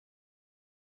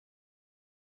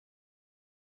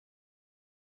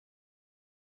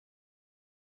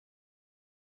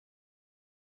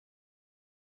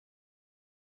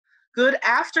Good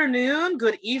afternoon,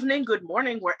 good evening, good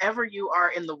morning, wherever you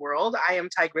are in the world. I am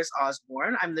Tigress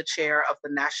Osborne. I'm the chair of the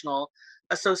National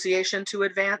Association to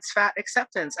Advance Fat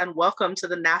Acceptance, and welcome to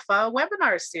the NAAFA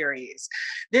webinar series.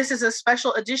 This is a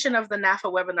special edition of the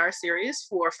NAAFA webinar series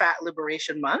for Fat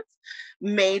Liberation Month.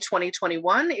 May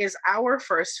 2021 is our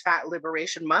first Fat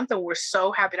Liberation Month, and we're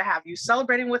so happy to have you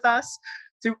celebrating with us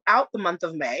throughout the month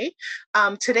of May.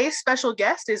 Today's special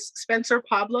guest is Spencer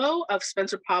Pablo of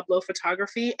Spencer Pablo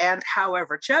Photography and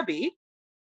However Chubby.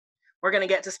 We're going to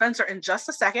get to Spencer in just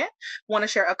a second. Want to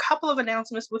share a couple of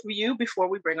announcements with you before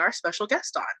we bring our special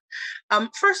guest on.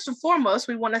 First and foremost,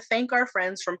 we want to thank our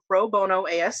friends from Pro Bono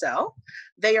ASL.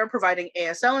 They are providing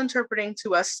ASL interpreting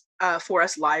to us for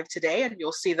us live today, and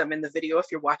you'll see them in the video if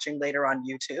you're watching later on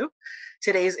YouTube.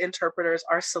 Today's interpreters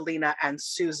are Selena and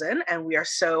Susan, and we are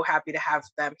so happy to have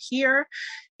them here.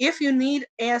 If you need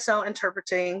ASL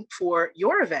interpreting for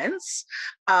your events,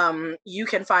 you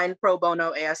can find Pro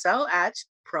Bono ASL at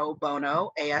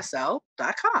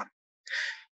probonoasl.com.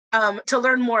 To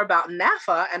learn more about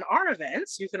NAAFA and our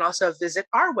events, you can also visit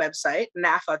our website,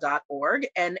 naafa.org,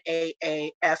 NAAFA.org.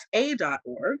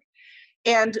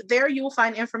 And there you will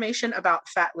find information about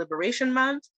Fat Liberation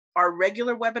Month, our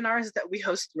regular webinars that we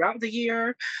host throughout the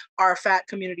year, our Fat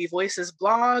Community Voices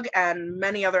blog, and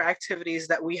many other activities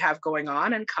that we have going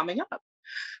on and coming up.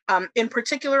 In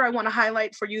particular, I want to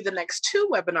highlight for you the next two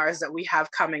webinars that we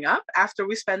have coming up after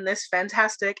we spend this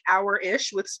fantastic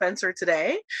hour-ish with Spencer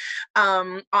today.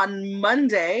 On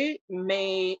Monday,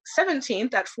 May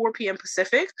 17th at 4 p.m.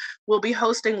 Pacific, we'll be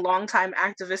hosting longtime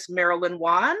activist Marilyn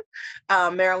Wan.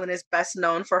 Marilyn is best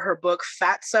known for her book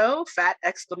Fatso, Fat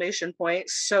exclamation point,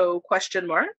 so question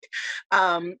mark.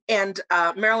 And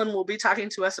Marilyn will be talking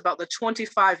to us about the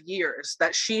 25 years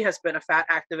that she has been a fat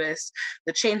activist,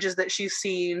 the changes that she's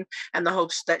seen, and the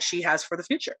hopes that she has for the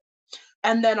future.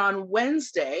 And then on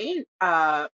Wednesday,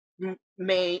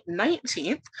 May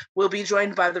 19th, we'll be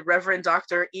joined by the Reverend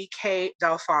Dr. E.K.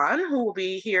 Dalfan, who will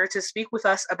be here to speak with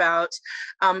us about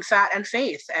fat and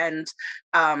faith and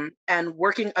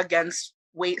working against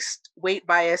weight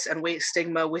bias and weight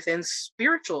stigma within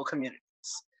spiritual communities.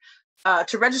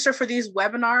 To register for these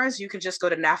webinars, you can just go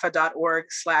to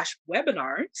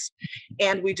naafa.org/webinars,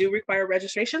 and we do require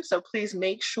registration, so please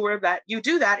make sure that you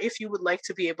do that if you would like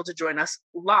to be able to join us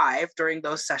live during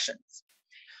those sessions.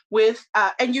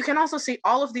 And you can also see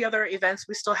all of the other events.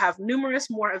 We still have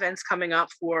numerous more events coming up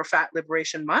for Fat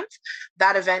Liberation Month.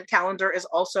 That event calendar is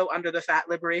also under the Fat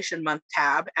Liberation Month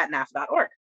tab at naafa.org.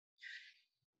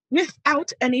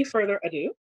 Without any further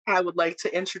ado, I would like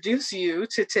to introduce you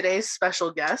to today's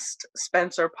special guest,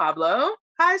 Spencer Pablo.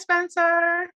 Hi,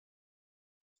 Spencer.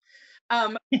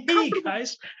 Hey,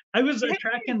 guys. I was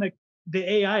tracking the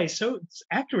AI, so it's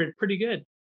accurate, pretty good.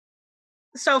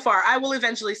 So far, I will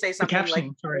eventually say something like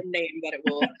a name that it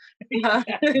will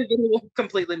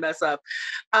completely mess up.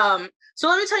 So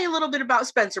let me tell you a little bit about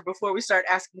Spencer before we start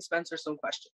asking Spencer some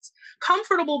questions.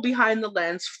 Comfortable behind the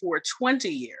lens for 20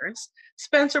 years,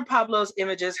 Spencer Pablo's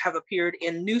images have appeared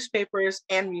in newspapers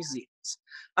and museums.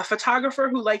 A photographer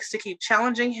who likes to keep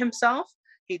challenging himself,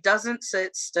 he doesn't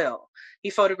sit still. He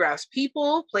photographs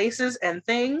people, places, and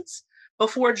things.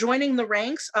 Before joining the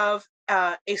ranks of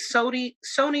a Sony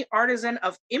artisan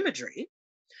of imagery,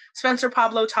 Spencer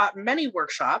Pablo taught many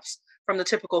workshops, from the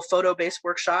typical photo-based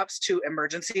workshops to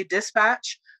emergency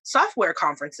dispatch, software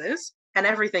conferences, and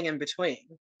everything in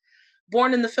between.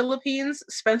 Born in the Philippines,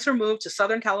 Spencer moved to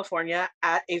Southern California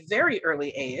at a very early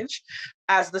age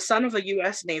as the son of a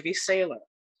U.S. Navy sailor.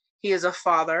 He is a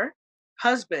father,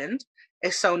 husband, a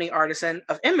Sony artisan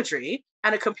of imagery,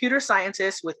 and a computer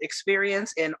scientist with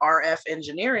experience in RF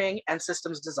engineering and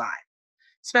systems design.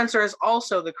 Spencer is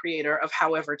also the creator of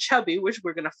However Chubby, which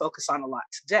we're going to focus on a lot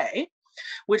today,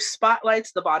 which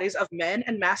spotlights the bodies of men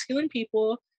and masculine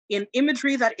people in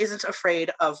imagery that isn't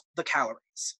afraid of the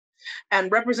calories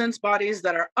and represents bodies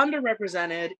that are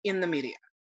underrepresented in the media.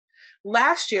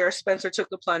 Last year, Spencer took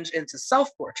the plunge into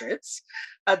self-portraits,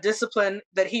 a discipline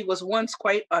that he was once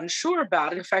quite unsure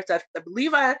about. In fact, I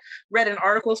believe I read an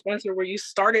article, Spencer, where you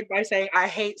started by saying, I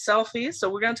hate selfies. So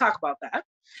we're going to talk about that.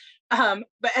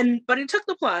 But he took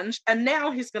the plunge, and now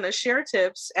he's going to share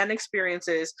tips and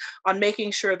experiences on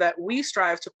making sure that we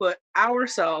strive to put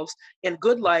ourselves in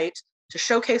good light, to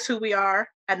showcase who we are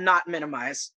and not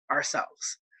minimize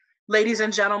ourselves. Ladies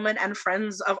and gentlemen and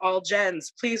friends of all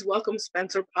gens, please welcome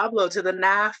Spencer Pablo to the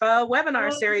NAAFA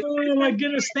webinar series. Oh my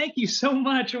goodness, thank you so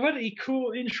much. What a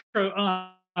cool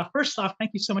intro. First off,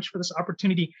 thank you so much for this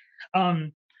opportunity.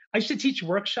 I used to teach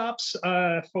workshops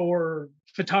for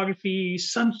photography,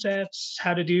 sunsets,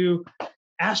 how to do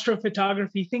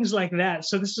astrophotography, things like that.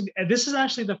 So this is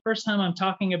actually the first time I'm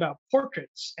talking about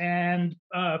portraits and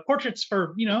portraits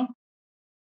for, you know,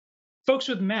 folks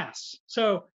with masks.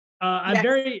 So I'm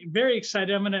very, very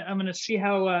excited. I'm gonna see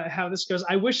how this goes.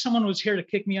 I wish someone was here to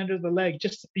kick me under the leg,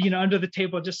 just, you know, under the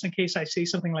table, just in case I say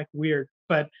something like weird.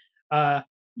 But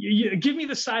you give me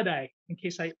the side eye in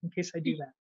case I do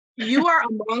that. You are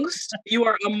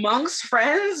amongst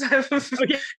friends.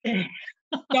 Okay.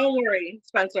 Don't worry,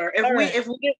 Spencer. If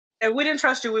we didn't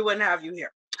trust you, we wouldn't have you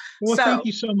here. Well, thank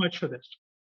you so much for this.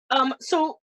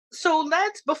 So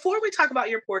let's, before we talk about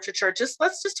your portraiture,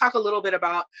 let's talk a little bit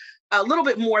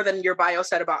more than your bio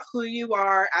said about who you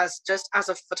are as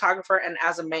a photographer and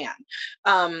as a man.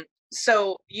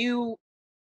 So you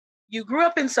grew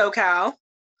up in SoCal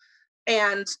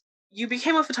and you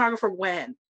became a photographer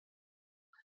when?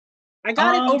 I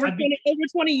got it over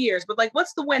 20 years, but like,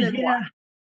 what's the when and why?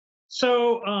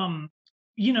 So,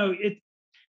 you know,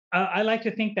 I like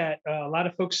to think that a lot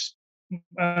of folks,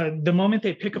 the moment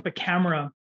they pick up a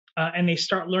camera and they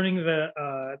start learning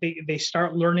they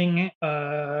start learning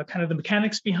kind of the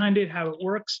mechanics behind it, how it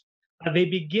works, they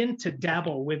begin to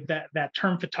dabble with that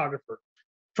term photographer.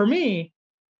 For me,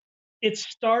 it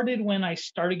started when I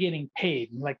started getting paid,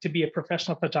 like to be a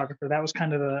professional photographer. That was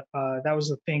kind of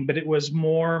the thing, but it was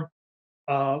more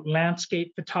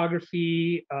landscape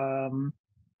photography,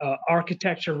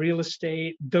 architecture, real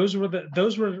estate. Those were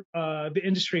the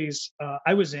industries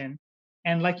I was in.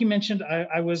 And like you mentioned,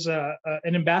 I was an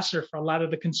ambassador for a lot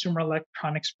of the consumer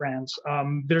electronics brands.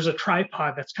 There's a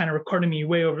tripod that's kind of recording me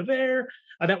way over there.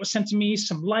 That was sent to me.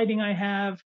 Some lighting I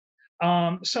have.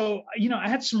 So, you know, I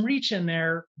had some reach in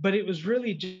there, but it was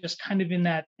really just kind of in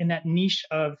that niche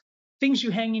of things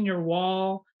you hang in your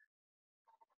wall,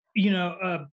 you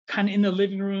know, kind of in the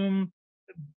living room,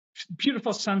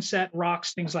 beautiful sunset,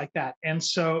 rocks, things like that. And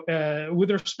so with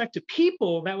respect to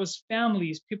people, that was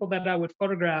families, people that I would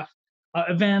photograph,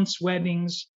 events,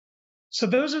 weddings. So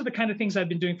those are the kind of things I've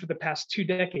been doing for the past 2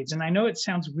 decades. And I know it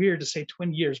sounds weird to say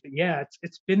 20 years, but yeah,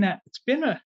 it's been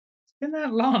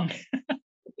that long.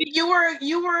 You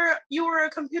were a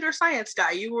computer science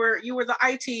guy. You were the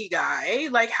IT guy.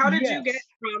 Like, how did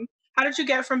you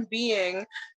get from being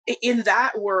in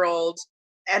that world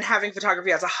and having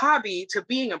photography as a hobby to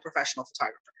being a professional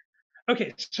photographer?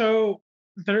 Okay, so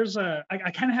there's I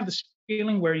kind of have this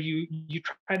feeling where you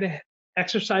try to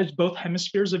exercise both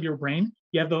hemispheres of your brain.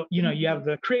 You have you have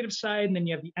the creative side, and then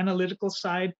you have the analytical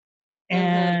side.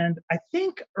 And I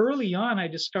think early on I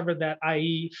discovered that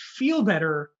I feel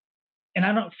better and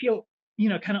I don't feel, you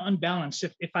know, kind of unbalanced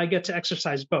if I get to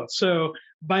exercise both. So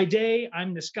by day,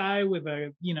 I'm this guy with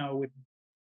with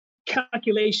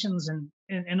calculations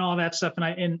and all that stuff.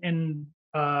 And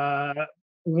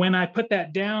when I put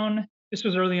that down, this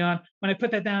was early on. When I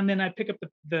put that down, then I pick up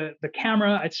the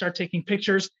camera. I'd start taking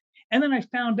pictures, and then I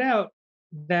found out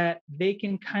that they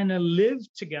can kind of live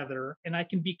together, and I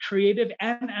can be creative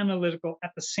and analytical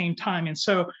at the same time. And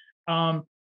so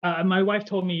my wife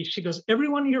told me, she goes, every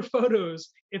one of your photos,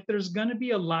 if there's going to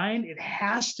be a line, it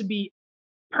has to be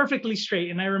perfectly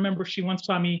straight. And I remember she once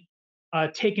saw me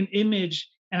take an image,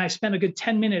 and I spent a good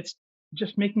 10 minutes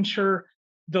just making sure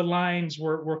the lines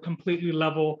were completely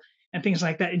level and things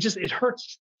like that. It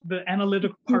hurts the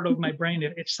analytical part of my brain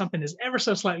if something is ever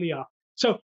so slightly off.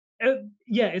 So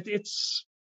yeah, it's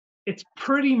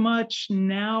pretty much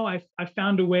now I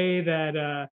found a way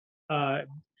that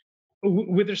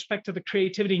with respect to the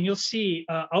creativity, and you'll see,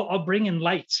 I'll bring in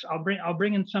lights. I'll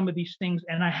bring in some of these things,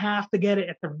 and I have to get it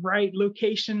at the right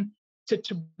location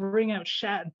to bring out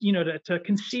to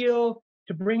conceal,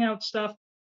 to bring out stuff.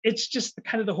 It's just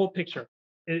kind of the whole picture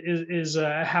is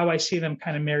how I see them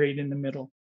kind of married in the middle.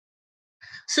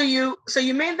 So you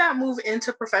made that move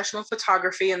into professional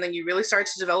photography, and then you really started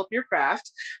to develop your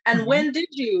craft. And when did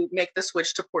you make the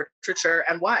switch to portraiture,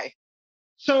 and why?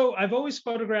 So I've always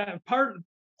photographed.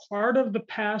 Part of the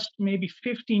past maybe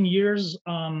 15 years,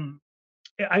 I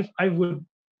would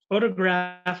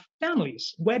photograph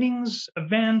families, weddings,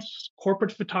 events,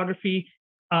 corporate photography.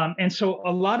 And so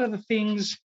a lot of the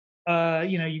things,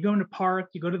 you go in the park,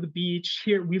 you go to the beach.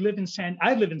 Here I live in San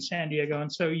Diego.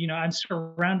 And so, I'm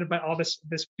surrounded by all this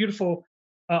beautiful,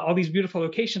 all these beautiful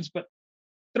locations, but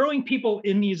throwing people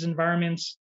in these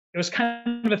environments, it was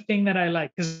kind of a thing that I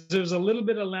liked because there was a little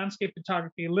bit of landscape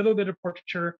photography, a little bit of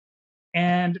portraiture.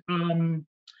 And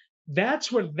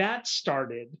that's where that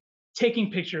started. Taking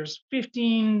pictures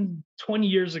 15, 20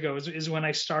 years ago is when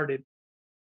I started.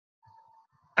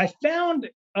 I found,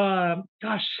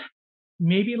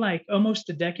 maybe like almost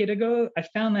a decade ago, I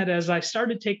found that as I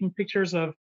started taking pictures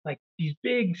of like these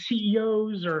big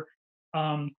CEOs or,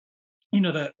 the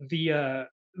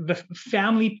the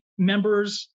family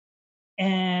members,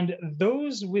 and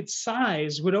those with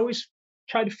size would always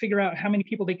try to figure out how many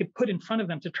people they could put in front of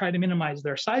them to try to minimize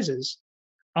their sizes.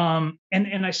 And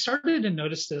I started to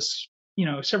notice this,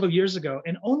 several years ago,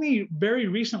 and only very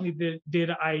recently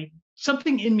did I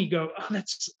something in me go, oh,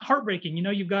 that's heartbreaking.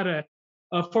 You've got a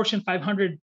Fortune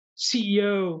 500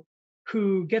 CEO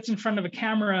who gets in front of a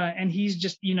camera, and he's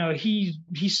just,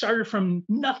 he started from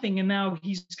nothing, and now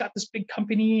he's got this big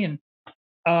company,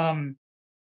 and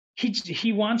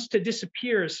he wants to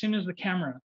disappear as soon as the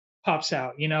camera pops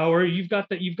out, or you've got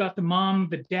the mom,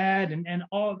 the dad, and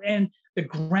all, and the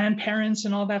grandparents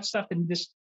and all that stuff.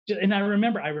 And I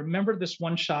remember this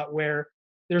one shot where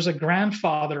there's a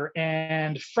grandfather,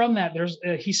 and from that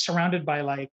he's surrounded by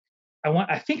like,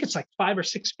 I think it's like 5 or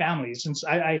 6 families. And so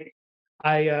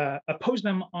I posed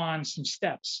them on some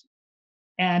steps,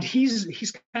 and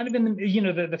he's kind of in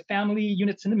the, the family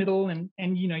units in the middle, and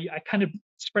I kind of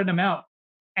spread them out.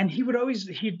 And he would always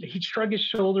he'd shrug his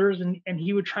shoulders, and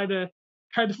he would try to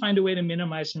find a way to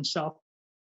minimize himself.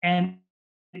 And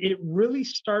it really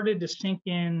started to sink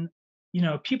in,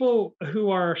 people who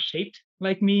are shaped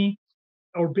like me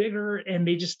or bigger, and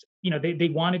they just, they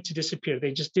wanted to disappear.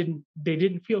 They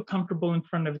didn't feel comfortable in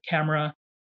front of the camera.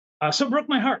 So it broke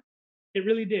my heart. It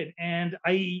really did. And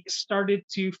I started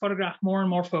to photograph more and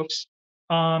more folks,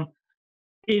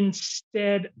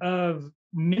 instead of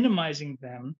minimizing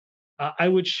them. I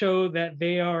would show that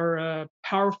they are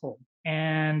powerful.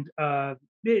 And I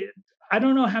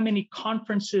don't know how many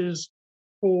conferences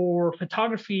for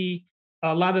photography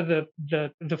a lot of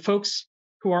the folks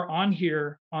who are on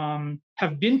here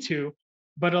have been to,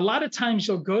 but a lot of times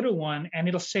you'll go to one and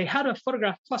it'll say how to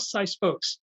photograph plus size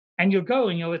folks, and you'll go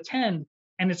and you'll attend,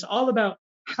 and it's all about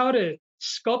how to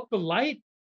sculpt the light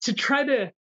to try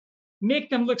to make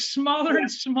them look smaller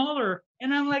and smaller.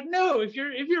 And I'm like, no, if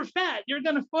you're fat, you're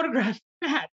gonna photograph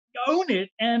fat. Own it,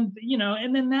 and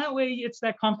and then that way it's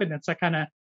that confidence that kind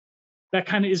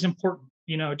of is important.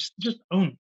 Just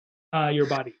own your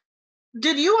body.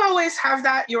 Did you always have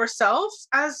that yourself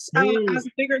as a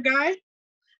bigger guy?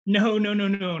 No,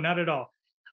 not at all.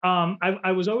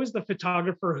 I was always the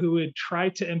photographer who would try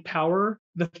to empower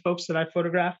the folks that I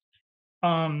photographed.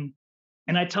 And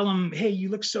I tell them, hey, you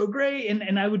look so great.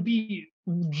 And I would be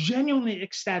genuinely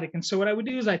ecstatic. And so what I would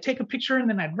do is I'd take a picture, and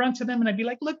then I'd run to them and I'd be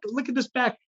like, look at this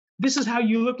back. This is how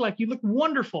you look like. You look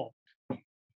wonderful.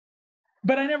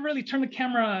 But I never really turned the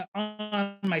camera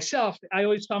on myself. I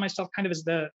always saw myself kind of as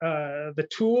the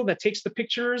tool that takes the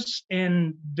pictures,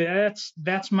 and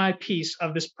that's my piece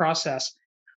of this process.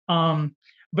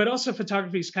 But also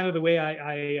photography is kind of the way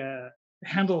I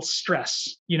handle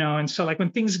stress, And so like when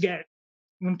things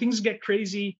get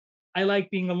crazy, I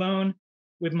like being alone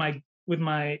with my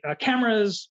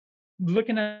cameras,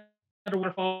 looking at a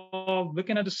waterfall,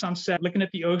 looking at the sunset, looking at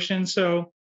the ocean.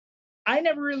 So I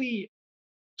never really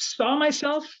saw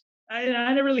myself. I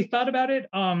never really thought about it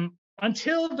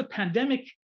until the pandemic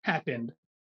happened,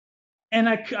 and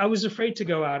I was afraid to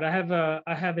go out. I have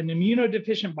an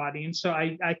immunodeficient body, and so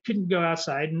I couldn't go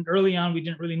outside. And early on, we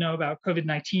didn't really know about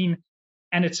COVID-19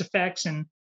 and its effects, and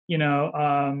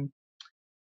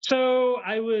so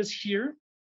I was here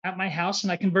at my house,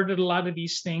 and I converted a lot of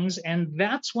these things. And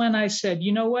that's when I said,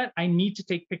 you know what? I need to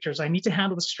take pictures. I need to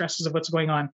handle the stresses of what's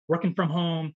going on, working from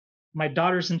home. My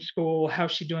daughter's in school.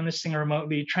 How's she doing this thing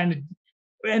remotely? Trying to,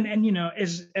 and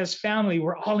as family,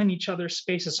 we're all in each other's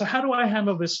spaces. So how do I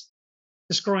handle this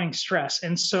growing stress?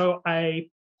 And so I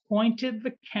pointed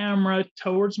the camera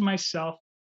towards myself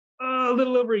a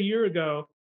little over a year ago,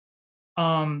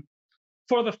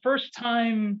 for the first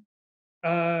time,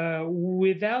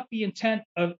 without the intent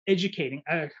of educating.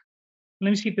 Let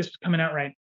me see if this is coming out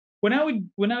right. When I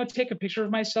would take a picture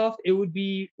of myself, it would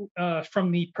be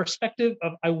from the perspective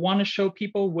of I want to show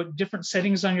people what different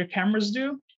settings on your cameras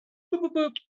do. Boop, boop,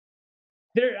 boop.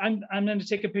 There, I'm going to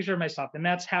take a picture of myself, and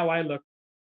that's how I look.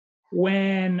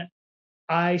 When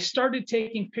I started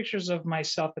taking pictures of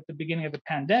myself at the beginning of the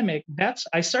pandemic,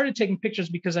 I started taking pictures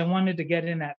because I wanted to get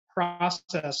in that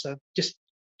process of just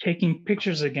taking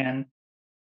pictures again.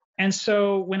 And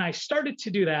so when I started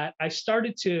to do that, I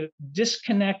started to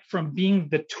disconnect from being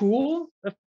the tool,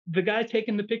 the guy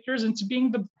taking the pictures, into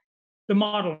being the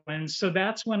model. And so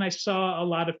that's when I saw a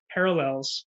lot of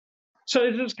parallels. So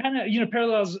it was kind of,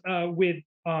 parallels with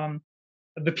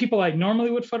the people I normally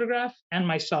would photograph and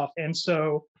myself. And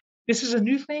so this is a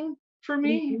new thing for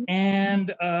me. Mm-hmm.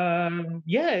 And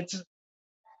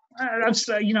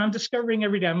I'm discovering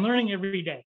every day. I'm learning every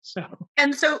day. So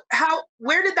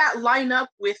where did that line up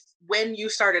with when you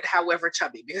started However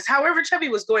Chubby? Because However Chubby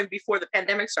was going before the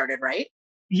pandemic started, right?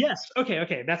 Yes.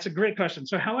 Okay. That's a great question.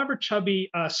 So, however,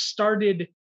 Chubby started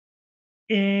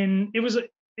in it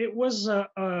was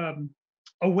a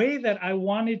way that I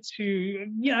wanted to.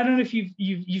 I don't know if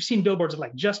you've seen billboards of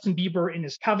like Justin Bieber in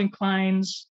his Calvin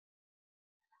Klein's,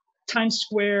 Times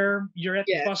Square. You're at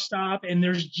the Yeah. bus stop, and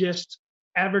there's just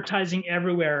advertising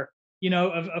everywhere.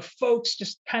 Of folks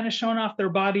just kind of showing off their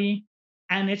body,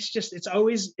 and it's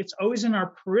always in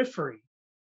our periphery.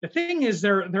 The thing is,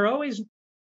 they're always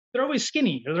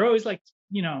skinny, or they're always like,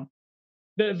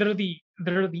 they're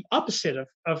the opposite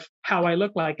of how I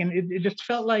look like. And it just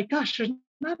felt like, gosh, there's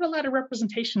not a lot of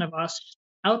representation of us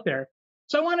out there.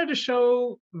 So I wanted to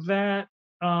show that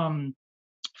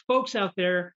folks out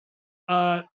there,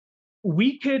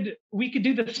 we could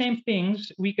do the same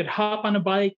things. We could hop on a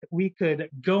bike, we could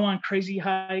go on crazy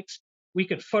hikes, we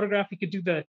could photograph, we could do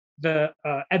the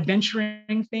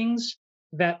adventuring things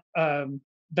that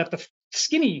the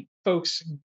skinny folks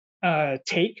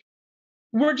take.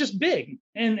 We're just big,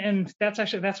 and that's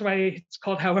why it's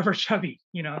called However Chubby.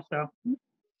 So.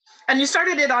 And you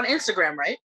started it on Instagram,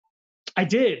 right? I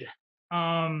did.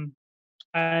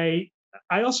 I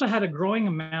also had a growing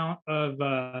amount of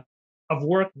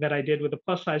work that I did with the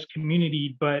plus size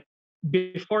community, but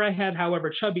before I had However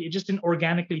Chubby, it just didn't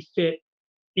organically fit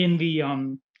in the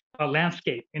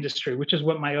landscape industry, which is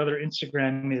what my other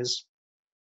Instagram is.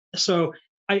 So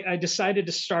I decided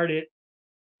to start it,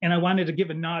 and I wanted to give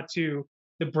a nod to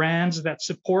the brands that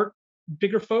support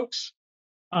bigger folks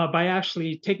by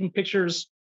actually taking pictures.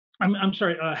 I'm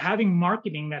sorry, having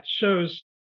marketing that shows,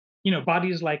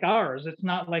 bodies like ours. It's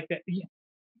not like that.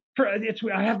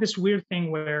 I have this weird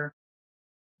thing where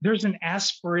there's an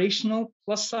aspirational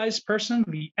plus size person,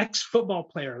 the ex-football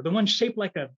player, the one shaped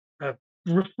like a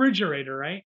refrigerator,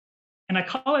 right? And I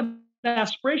call it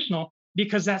aspirational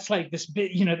because that's like this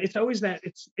bit, it's always that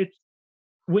it's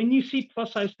when you see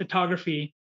plus size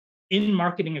photography in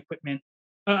marketing equipment,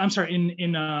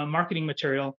 in marketing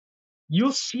material,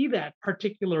 you'll see that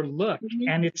particular look. Mm-hmm.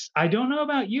 And I don't know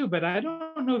about you, but I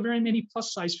don't know very many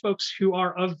plus size folks who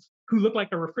look like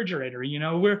a refrigerator.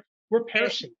 We're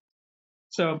pear-shaped.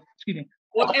 So, excuse me.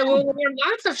 Well, there are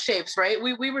lots of shapes, right?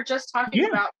 We were just talking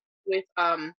about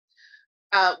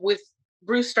with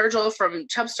Bruce Sturgill from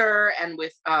Chubster, and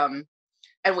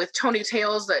with Tony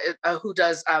Tales, who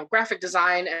does graphic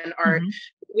design and art. Mm-hmm.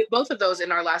 With both of those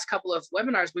in our last couple of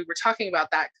webinars, we were talking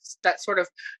about that sort of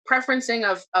preferencing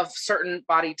of certain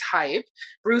body type.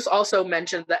 Bruce also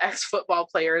mentioned the ex-football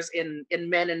players in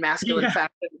men in masculine fashion.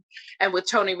 And with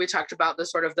Tony, we talked about the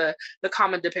sort of the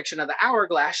common depiction of the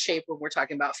hourglass shape when we're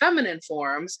talking about feminine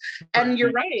forms. And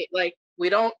you're right, like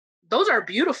those are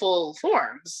beautiful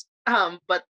forms,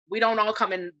 but we don't all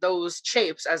come in those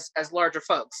shapes as larger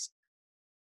folks.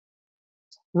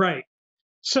 Right.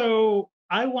 So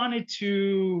I wanted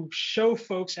to show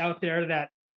folks out there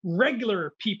that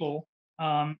regular people,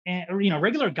 and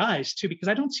regular guys too, because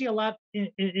I don't see a lot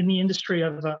in the industry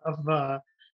of the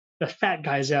fat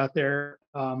guys out there.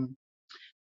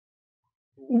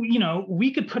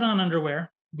 We could put on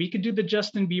underwear. We could do the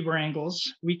Justin Bieber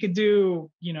angles. We could do,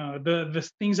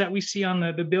 the things that we see on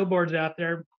the billboards out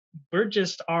there. We're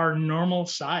just our normal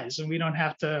size, and we don't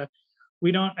have to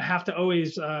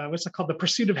always, what's it called? The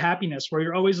pursuit of happiness, where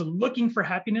you're always looking for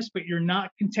happiness, but you're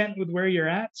not content with where you're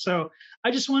at. So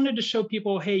I just wanted to show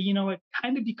people, hey, you know what,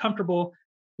 kind of be comfortable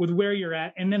with where you're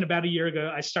at. And then about a year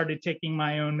ago, I started taking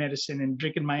my own medicine and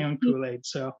drinking my own Kool-Aid.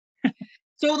 So.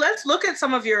 So let's look at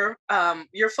some of your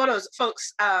photos,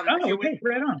 folks. Okay,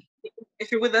 right on.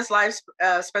 If you're with us live,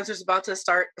 Spencer's about to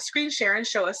start a screen share and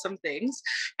show us some things.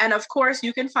 And of course,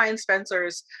 you can find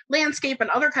Spencer's landscape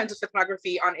and other kinds of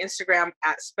photography on Instagram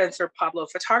at Spencer Pablo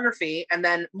Photography. And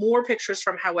then more pictures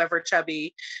from However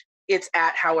Chubby, it's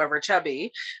at However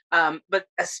Chubby. But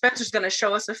Spencer's going to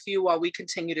show us a few while we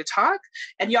continue to talk.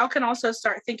 And y'all can also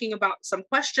start thinking about some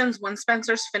questions. When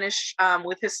Spencer's finished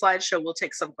with his slideshow, we'll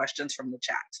take some questions from the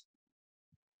chat.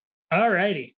 All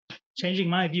righty. Changing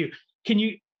my view.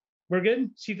 We're good?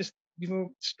 See this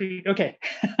little street? Okay.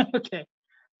 Okay.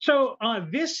 So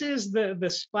this is the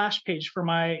splash page for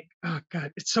my, oh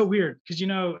God, it's so weird. Because,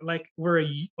 like we're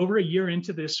over a year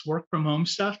into this work from home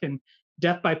stuff, and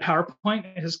death by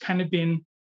PowerPoint has kind of been,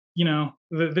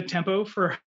 the tempo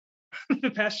for the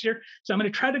past year. So I'm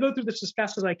going to try to go through this as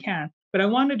fast as I can. But I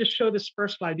wanted to show this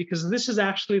first slide because this is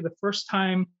actually the first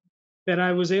time that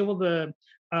I was able to.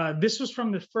 This was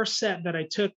from the first set that I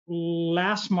took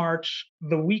last March,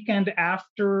 the weekend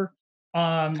after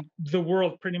the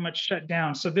world pretty much shut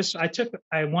down. So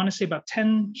I want to say about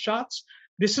 10 shots.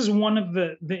 This is one of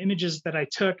the images that I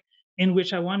took in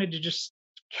which I wanted to just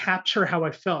capture how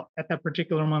I felt at that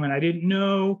particular moment. I didn't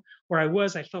know where I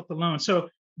was. I felt alone. So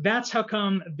that's how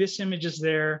come this image is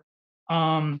there.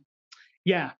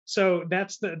 Yeah, so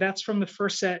that's from the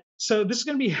first set. So this is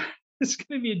gonna be this is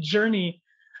gonna be a journey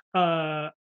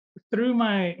through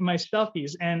my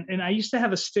selfies, and I used to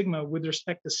have a stigma with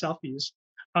respect to selfies.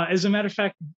 As a matter of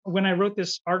fact, when I wrote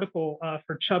this article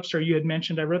for Chubster, you had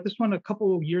mentioned I wrote this one a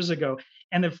couple of years ago,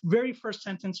 and the very first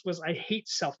sentence was, "I hate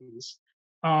selfies."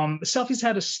 Selfies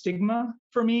had a stigma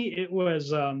for me. It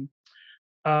was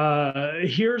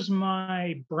here's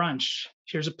my brunch.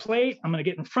 Here's a plate. I'm gonna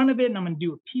get in front of it and I'm gonna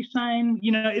do a peace sign.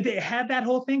 You know, it had that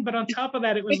whole thing, but on top of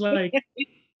that, it was like,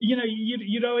 you know,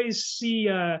 you'd always see.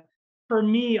 For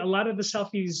me, a lot of the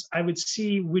selfies I would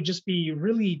see would just be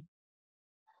really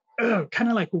kind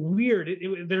of like weird.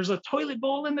 There's a toilet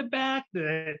bowl in the back.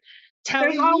 The towel,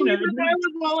 There's always a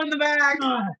toilet bowl in the back.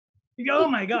 Oh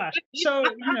my gosh. So,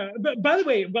 you know, but by the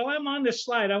way, while I'm on this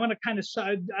slide, I want to kind of,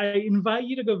 I invite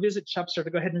you to go visit Chubster to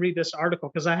go ahead and read this article,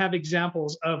 because I have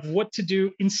examples of what to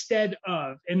do instead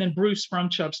of, and then Bruce from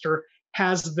Chubster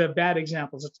has the bad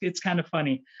examples. It's kind of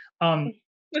funny.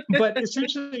 But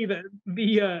essentially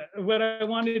what I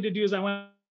wanted to do is I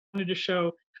wanted to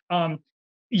show,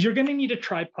 you're going to need a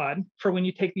tripod for when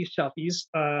you take these selfies.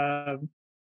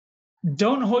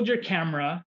 Don't hold your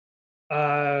camera.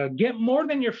 Get more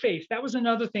than your face. That was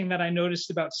another thing that I noticed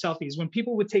about selfies. When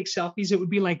people would take selfies, it would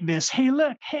be like this. Hey,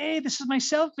 look, hey, this is my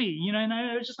selfie. You know, and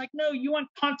I was just like, no, you want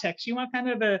context. You want kind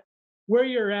of where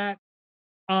you're at.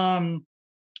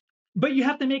 But you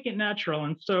have to make it natural.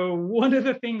 And so one of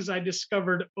the things I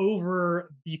discovered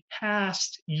over the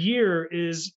past year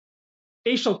is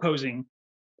facial posing.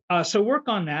 So work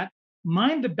on that.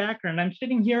 Mind the background. I'm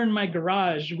sitting here in my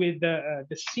garage with the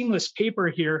seamless paper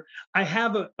here. I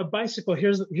have a bicycle.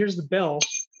 Here's the bell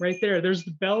right there. There's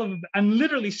the bell of. I'm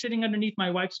literally sitting underneath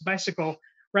my wife's bicycle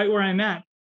right where I'm at.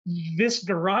 This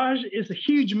garage is a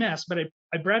huge mess, but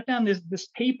I brought down this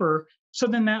paper, so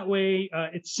then that way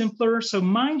it's simpler. So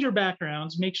mind your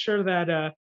backgrounds. Make sure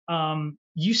that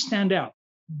you stand out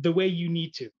the way you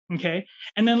need to. Okay,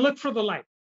 and then look for the light.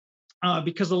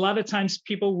 Because a lot of times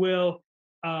people will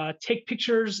take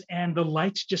pictures and the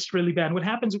light's just really bad. What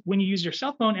happens when you use your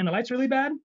cell phone and the light's really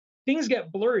bad? Things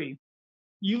get blurry.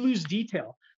 You lose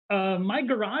detail. My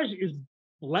garage is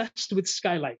blessed with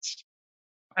skylights.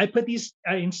 I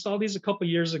installed these a couple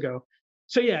years ago.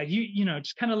 So yeah, you know,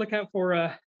 just kind of look out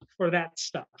for that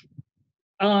stuff.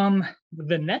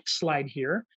 The next slide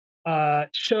here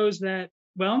shows that,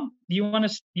 well, you want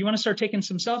to start taking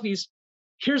some selfies.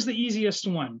 Here's the easiest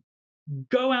one.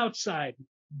 Go outside,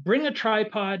 bring a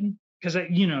tripod, because,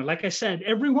 you know, like I said,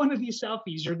 every one of these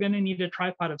selfies, you're going to need a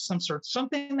tripod of some sort,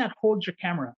 something that holds your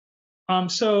camera.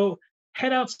 So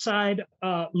head outside,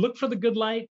 look for the good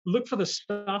light, look for the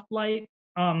stop light.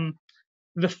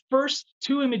 The first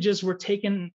two images were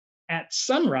taken at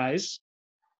sunrise,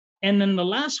 and then the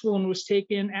last one was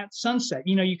taken at sunset.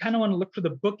 You know, you kind of want to look for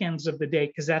the bookends of the day,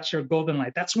 because that's your golden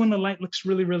light. That's when the light looks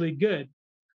really, really good.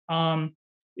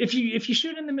 If you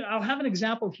shoot in the middle, I'll have an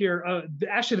example here.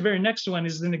 Actually, the very next one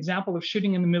is an example of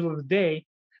shooting in the middle of the day.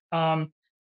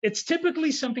 It's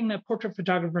typically something that portrait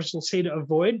photographers will say to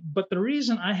avoid, but the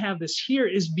reason I have this here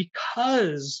is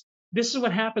because this is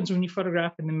what happens when you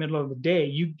photograph in the middle of the day.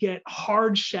 You get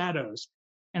hard shadows,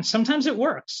 and sometimes it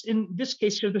works. In this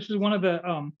case here, this is one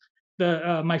of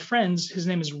my friends. His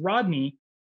name is Rodney.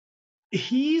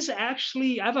 He's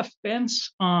actually, I have a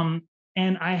fence,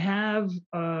 and I have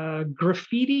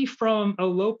graffiti from a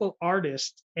local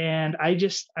artist, and I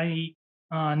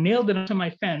nailed it onto my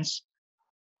fence.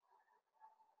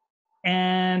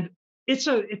 And it's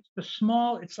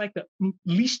like the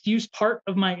least used part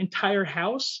of my entire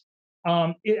house.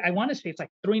 I want to say it's like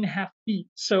 3.5 feet.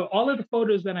 So all of the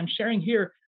photos that I'm sharing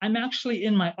here, I'm actually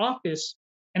in my office,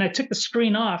 and I took the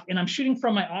screen off, and I'm shooting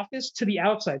from my office to the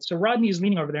outside. So Rodney is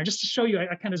leaning over there. Just to show you,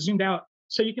 I kind of zoomed out,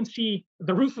 so you can see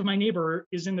the roof of my neighbor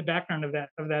is in the background of that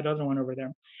other one over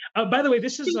there. By the way,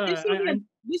 this is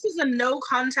a no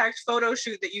contact photo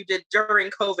shoot that you did during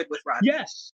COVID with Rodney.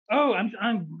 Yes. Oh,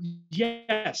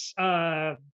 yes.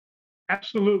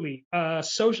 Absolutely.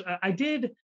 I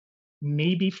did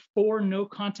maybe 4 no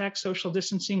contact social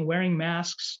distancing, wearing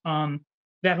masks,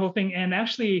 that whole thing, and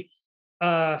actually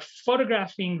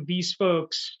photographing these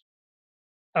folks.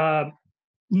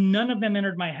 None of them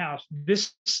entered my house.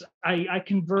 I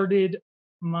converted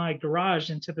my garage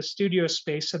into the studio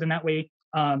space, so then that way,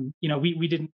 you know, we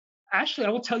didn't. Actually, I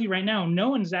will tell you right now, no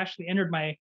one's actually entered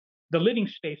the living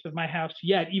space of my house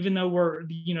yet, even though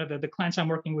the clients I'm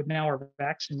working with now are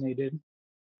vaccinated.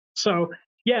 So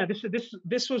yeah,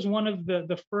 this was one of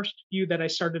the first few that I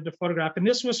started to photograph, and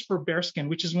this was for Bearskin,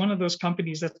 which is one of those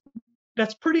companies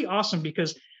that's pretty awesome,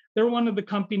 because they're one of the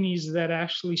companies that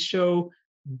actually show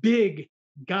big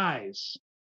guys,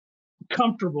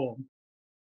 comfortable,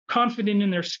 confident in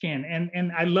their skin,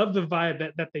 and I love the vibe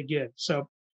that they give. So,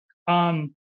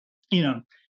 you know,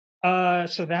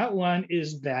 so that one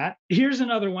is that. Here's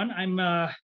another one.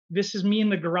 This is me in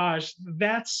the garage.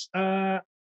 That's the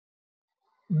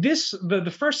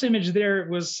first image there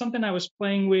was something I was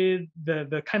playing with,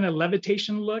 the kind of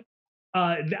levitation look.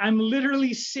 I'm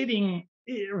literally sitting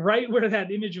right where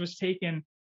that image was taken.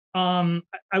 I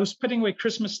was putting away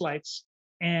Christmas lights,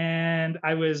 and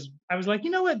I was like,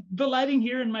 you know what, the lighting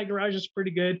here in my garage is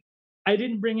pretty good. I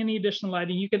didn't bring any additional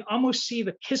lighting. You can almost see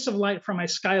the kiss of light from my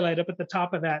skylight up at the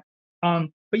top of that.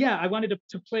 But yeah, I wanted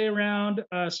to play around,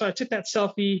 so I took that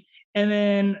selfie. And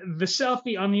then the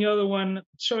selfie on the other one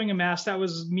showing a mask, that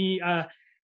was me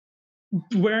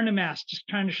wearing a mask, just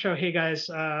trying to show, hey guys,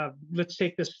 let's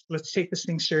take this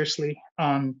thing seriously.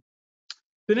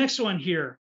 The next one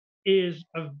here is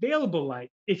available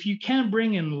light. If you can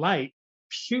bring in light,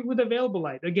 shoot with available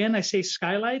light. Again, I say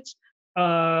skylights.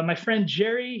 My friend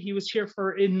Jerry, he was here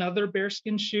for another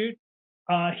bearskin shoot.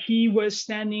 He was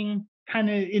standing kind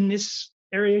of in this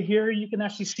area here. You can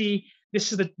actually see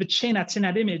this is the chain that's in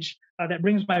that image that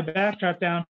brings my backdrop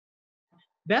down.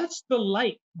 That's the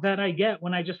light that I get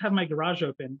when I just have my garage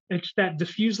open. It's that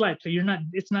diffuse light, so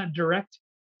it's not direct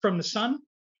from the sun.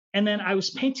 And then I was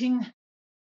painting.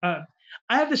 I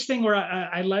have this thing where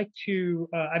I like to.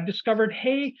 I've discovered,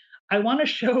 hey, I want to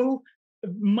show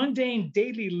mundane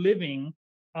daily living,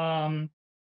 and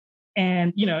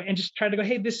and just try to go,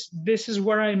 hey, this is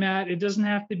where I'm at. It doesn't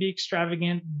have to be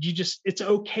extravagant. It's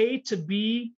okay to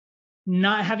be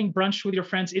not having brunch with your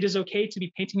friends. It is okay to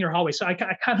be painting your hallway. So I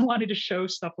kind of wanted to show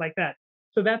stuff like that.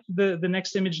 So that's the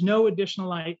next image. No additional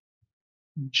light,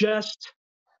 just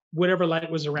whatever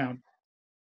light was around.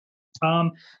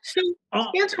 So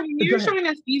Spencer, when you're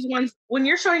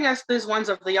showing us these ones,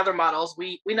 of the other models,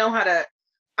 we know how to.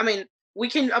 I mean, we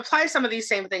can apply some of these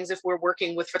same things if we're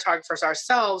working with photographers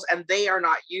ourselves and they are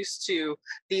not used to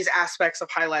these aspects of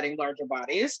highlighting larger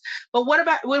bodies. But what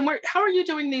about how are you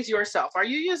doing these yourself? Are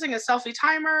you using a selfie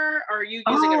timer? Are you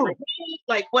using a remote?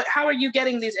 Like how are you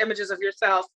getting these images of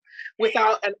yourself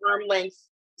without an arm length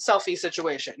selfie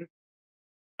situation?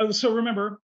 Oh, so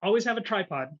remember, always have a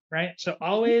tripod, right? So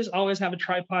always have a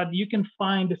tripod. You can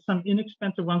find some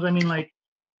inexpensive ones. I mean, like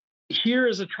here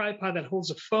is a tripod that holds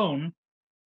a phone.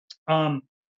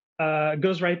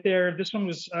 Goes right there. This one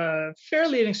was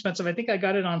fairly inexpensive. I think I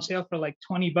got it on sale for like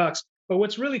 $20. But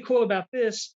what's really cool about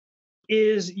this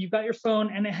is you've got your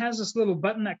phone and it has this little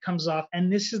button that comes off,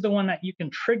 and this is the one that you can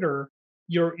trigger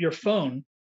your phone.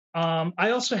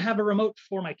 I also have a remote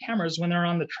for my cameras when they're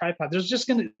on the tripod.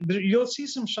 You'll see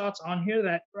some shots on here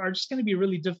that are just gonna be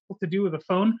really difficult to do with a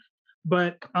phone.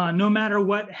 But no matter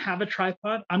what, have a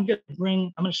tripod. I'm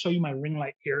gonna show you my ring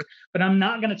light here, but I'm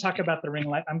not gonna talk about the ring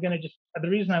light. The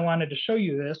reason I wanted to show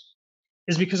you this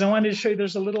is because I wanted to show you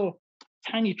there's a little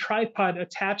tiny tripod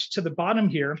attached to the bottom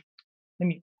here. Let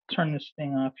me turn this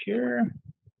thing off here.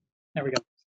 There we go.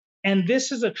 And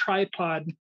this is a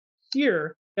tripod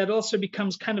here that also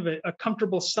becomes kind of a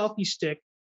comfortable selfie stick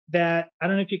that, I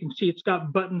don't know if you can see, it's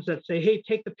got buttons that say, hey,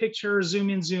 take the picture, zoom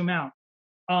in, zoom out.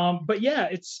 But yeah,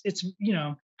 it's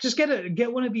just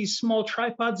get one of these small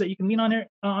tripods that you can lean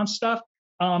on stuff,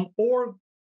 or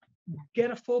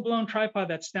get a full-blown tripod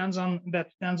that stands on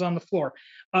the floor.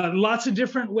 Lots of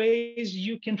different ways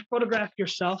you can photograph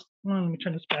yourself. Let me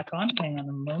turn this back on. Hang on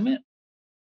a moment.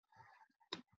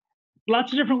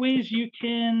 Lots of different ways you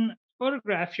can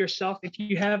photograph yourself if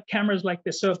you have cameras like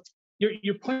this. So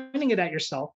you're pointing it at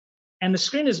yourself, and the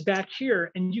screen is back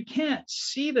here, and you can't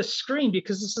see the screen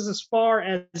because this is as far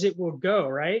as it will go,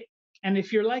 right? And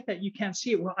if you're like that, you can't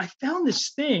see it. Well, I found this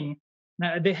thing.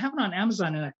 Now, they have it on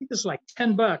Amazon, and I think it's like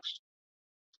 $10.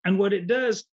 And what it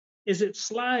does is it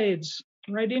slides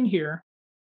right in here.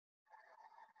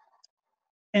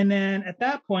 And then at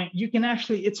that point, you can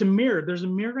it's a mirror. There's a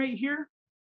mirror right here.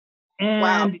 And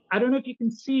wow. I don't know if you can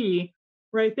see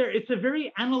right there. It's a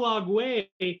very analog way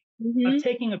of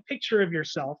taking a picture of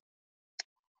yourself.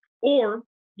 Or,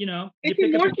 you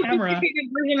pick up your camera. It's a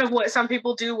more version of what some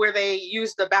people do where they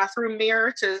use the bathroom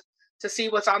mirror to see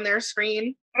what's on their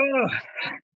screen.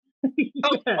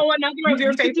 Another of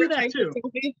your favorite. You do that too.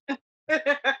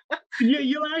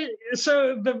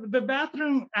 So the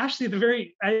bathroom,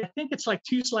 actually I think it's like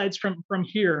 2 slides from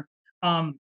here.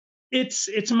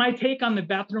 It's my take on the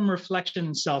bathroom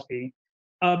reflection selfie.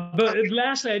 But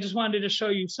lastly, I just wanted to show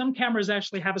you some cameras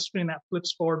actually have a screen that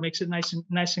flips forward, makes it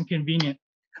nice and convenient.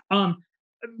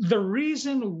 The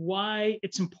reason why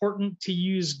it's important to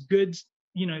use good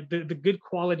the good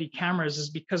quality cameras is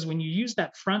because when you use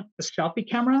that the selfie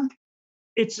camera,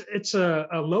 it's a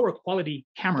lower quality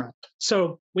camera.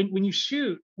 So when you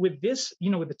shoot with this,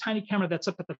 with the tiny camera that's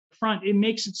up at the front, it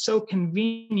makes it so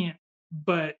convenient.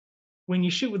 But when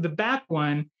you shoot with the back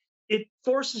one, it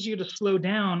forces you to slow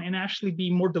down and actually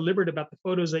be more deliberate about the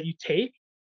photos that you take.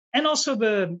 And also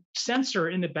the sensor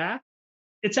in the back,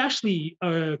 it's actually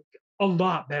a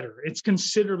lot better. It's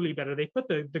considerably better. They put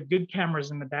the good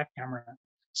cameras in the back camera.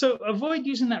 So avoid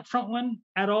using that front one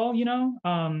at all,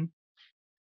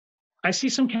 I see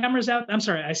some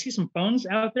I see some phones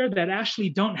out there that actually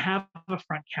don't have a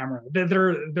front camera.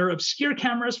 They're obscure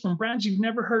cameras from brands you've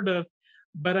never heard of,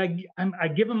 but I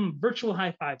give them virtual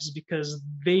high fives because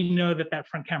they know that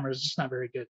front camera is just not very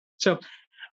good. So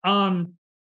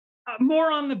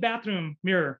more on the bathroom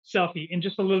mirror selfie in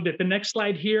just a little bit. The next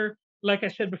slide here, like I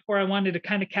said before, I wanted to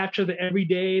kind of capture the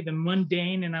everyday, the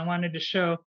mundane, and I wanted to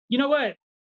show, you know what,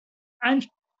 I'm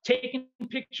taking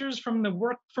pictures from the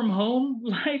work from home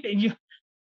life, and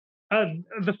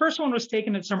the first one was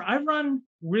taken at summer. I run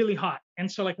really hot,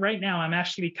 and so like right now I'm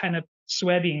actually kind of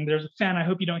sweating. There's a fan. I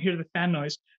hope you don't hear the fan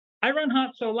noise. I run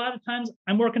hot, so a lot of times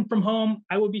I'm working from home.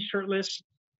 I will be shirtless.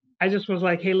 I just was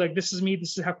like, hey, look, this is me.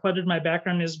 This is how cluttered my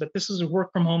background is, but this is a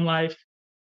work from home life.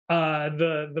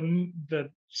 The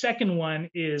second one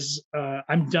is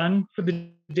I'm done for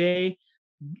the day.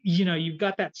 You've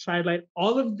got that side light.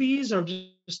 All of these are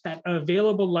just that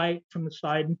available light from the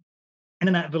side. And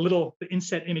then the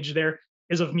inset image there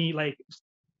is of me, like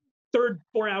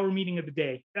 4-hour meeting of the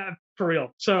day, for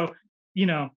real. So,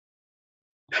 highly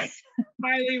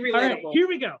relatable. All right, here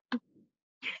we go.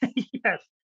 Yes.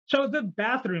 So the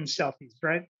bathroom selfies,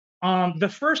 right? The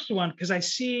first one, because I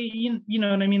see, you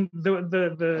know what I mean,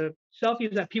 the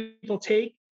selfies that people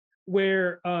take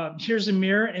where here's a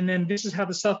mirror and then this is how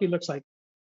the selfie looks like.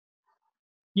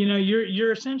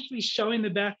 You're essentially showing the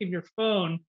back of your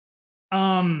phone.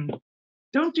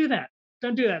 Don't do that.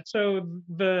 Don't do that. So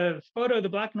the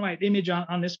black and white image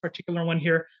on this particular one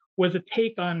here was a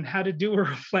take on how to do a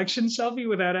reflection selfie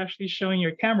without actually showing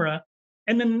your camera.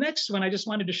 And then the next one, I just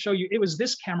wanted to show you, it was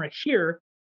this camera here,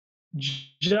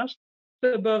 just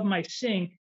above my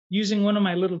sink, using one of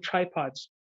my little tripods,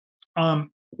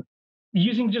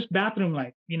 using just bathroom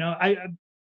light. The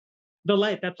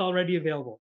light that's already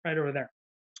available right over there.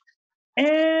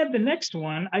 And the next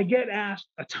one, I get asked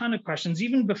a ton of questions,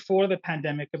 even before the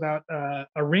pandemic, about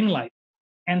a ring light.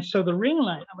 And so the ring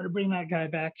light, I'm going to bring that guy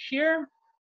back here.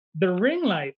 The ring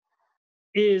light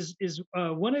is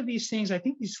one of these things. I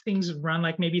think these things run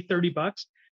like maybe $30.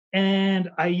 And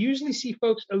I usually see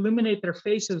folks illuminate their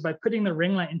faces by putting the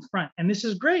ring light in front. And this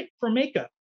is great for makeup.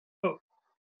 But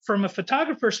from a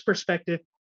photographer's perspective,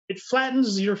 it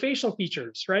flattens your facial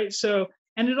features, right? So,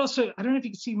 and it also, I don't know if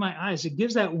you can see my eyes, it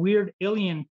gives that weird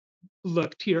alien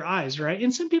look to your eyes, right?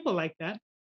 And some people like that.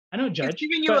 I don't judge. It's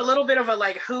giving you a little bit of a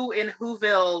like Who in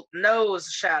Whoville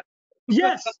nose shadow.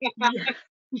 Yes.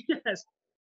 Yes.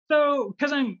 So,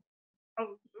 because I'm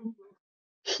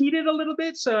heated a little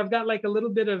bit, so I've got like a little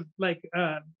bit of like,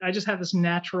 I just have this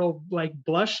natural like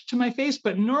blush to my face,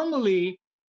 but normally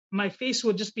my face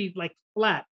will just be like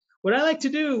flat. What I like to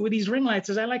do with these ring lights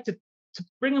is I like to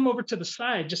bring them over to the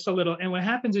side just a little. And what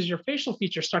happens is your facial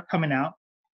features start coming out.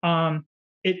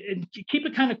 Keep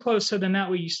it kind of close, so then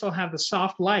that way you still have the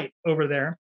soft light over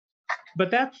there. But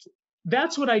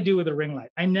that's what I do with a ring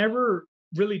light. I never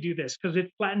really do this because it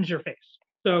flattens your face.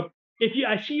 So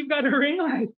I see you've got a ring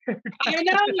light. I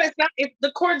know it's not.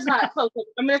 The cord's not close.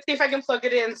 I'm gonna see if I can plug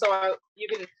it in so you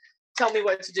can tell me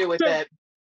what to do with it.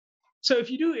 So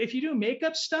if you do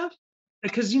makeup stuff,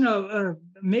 because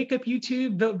makeup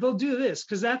YouTube, they'll do this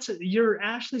because you're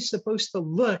actually supposed to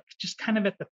look just kind of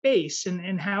at the face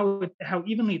and how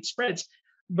evenly it spreads.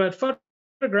 But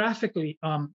photographically,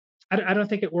 I don't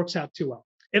think it works out too well.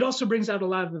 It also brings out a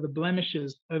lot of the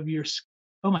blemishes of your.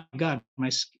 Oh my God,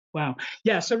 wow.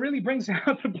 Yeah, so it really brings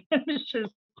out the blemishes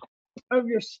of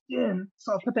your skin.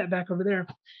 So I'll put that back over there.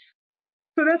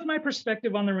 So that's my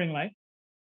perspective on the ring light.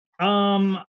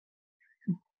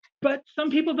 But some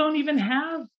people don't even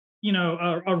have,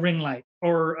 a ring light,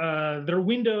 or their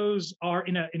windows are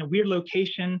in a weird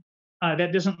location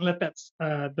that doesn't let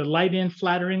the light in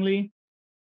flatteringly.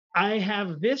 I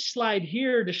have this slide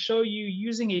here to show you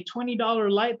using a $20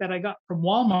 light that I got from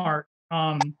Walmart,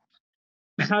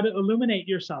 how to illuminate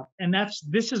yourself. And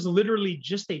this is literally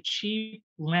just a cheap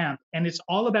lamp, and it's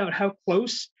all about how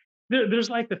close. There's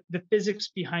like the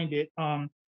physics behind it.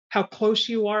 How close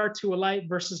you are to a light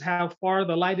versus how far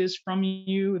the light is from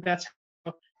you. That's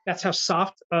how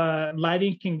soft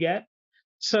lighting can get.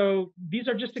 So these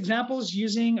are just examples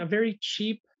using a very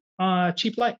cheap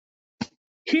light.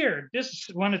 Here, this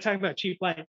want to talk about cheap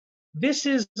light. This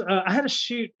is I had a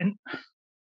shoot, and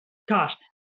gosh,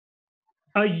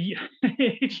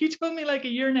 if you told me like a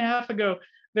year and a half ago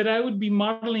that I would be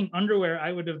modeling underwear,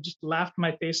 I would have just laughed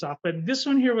my face off. But this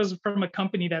one here was from a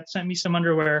company that sent me some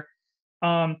underwear.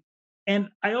 And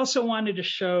I also wanted to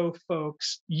show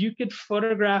folks, you could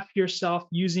photograph yourself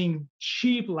using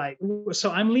cheap light.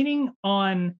 So I'm leaning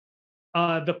on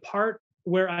the part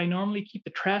where I normally keep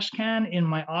the trash can in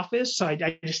my office. So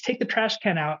I just take the trash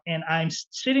can out and I'm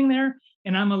sitting there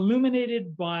and I'm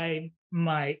illuminated by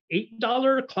my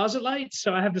 $8 closet light.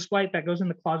 So I have this light that goes in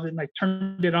the closet and I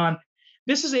turned it on.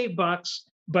 This is $8,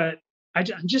 but I'm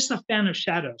just a fan of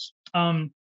shadows.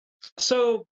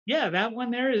 So yeah, that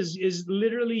one there is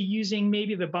literally using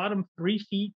maybe the bottom 3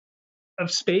 feet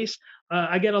of space.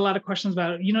 I get a lot of questions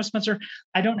about, Spencer,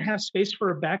 I don't have space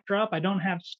for a backdrop. I don't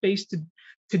have space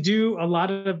to do a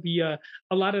lot of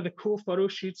the cool photo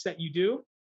shoots that you do.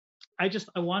 I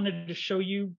wanted to show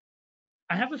you.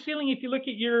 I have a feeling if you look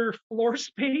at your floor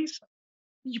space,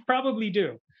 you probably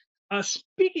do.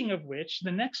 Speaking of which,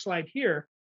 the next slide here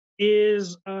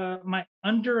is my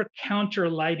under counter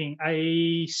lighting.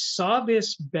 I saw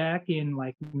this back in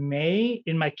like May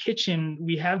in my kitchen.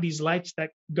 We have these lights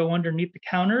that go underneath the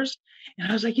counters. And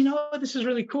I was like, this is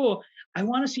really cool. I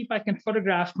want to see if I can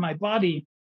photograph my body,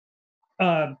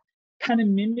 kind of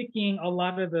mimicking a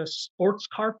lot of the sports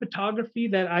car photography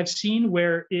that I've seen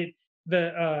where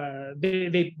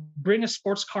they bring a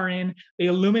sports car in, they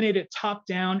illuminate it top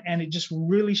down, and it just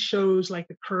really shows like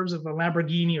the curves of the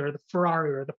Lamborghini or the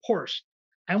Ferrari or the Porsche.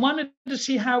 I wanted to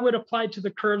see how it applied to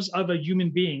the curves of a human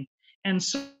being. And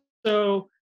so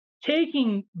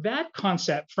taking that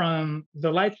concept from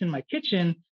the lights in my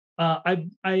kitchen,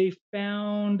 I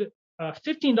found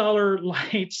 $15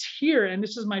 lights here, and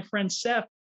this is my friend Seth.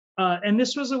 And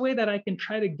this was a way that I can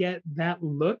try to get that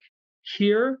look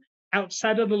here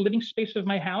outside of the living space of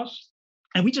my house.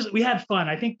 And we had fun.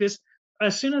 I think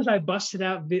as soon as I busted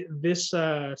out this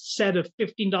set of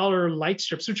 $15 light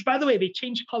strips, which by the way, they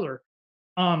change color.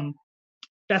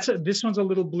 This one's a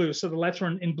little blue. So the lights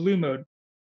were in blue mode.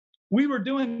 We were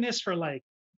doing this for like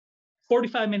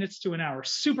 45 minutes to an hour.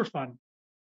 Super fun.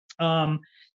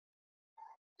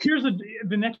 Here's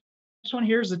the next one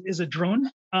here is a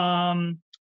drone.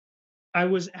 I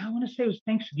want to say it was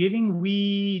Thanksgiving.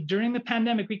 During the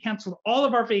pandemic, we canceled all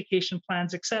of our vacation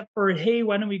plans except for, hey,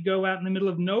 why don't we go out in the middle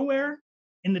of nowhere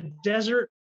in the desert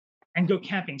and go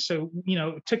camping? So,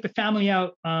 took the family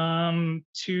out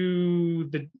to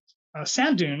the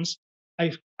sand dunes.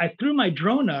 I threw my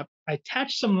drone up. I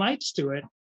attached some lights to it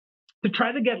to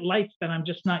try to get lights that I'm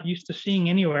just not used to seeing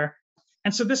anywhere.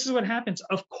 And so this is what happens.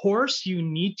 Of course, you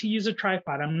need to use a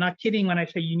tripod. I'm not kidding when I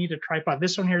say you need a tripod.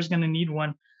 This one here is going to need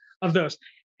one of those.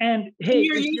 And hey,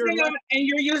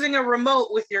 you're using a remote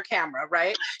with your camera,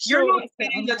 right? You're not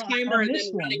setting the timer and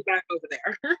then running back over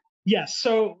there. Yes.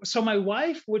 So my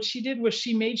wife, what she did was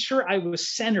she made sure I was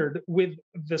centered with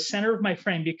the center of my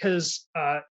frame, because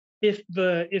if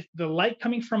the light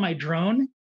coming from my drone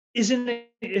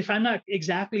if I'm not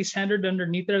exactly centered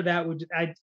underneath there, that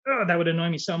would annoy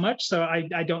me so much. So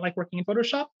I don't like working in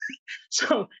Photoshop.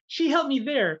 So she helped me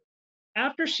there.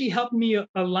 After she helped me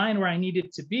align where I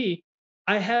needed to be,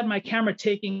 I had my camera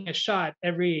taking a shot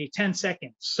every 10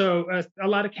 seconds. So a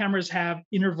lot of cameras have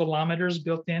intervalometers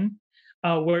built in,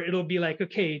 where it'll be like,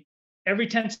 okay, every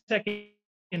 10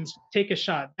 seconds, take a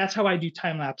shot. That's how I do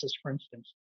time lapses, for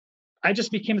instance. I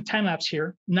just became a time lapse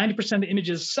here. 90% of the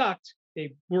images sucked.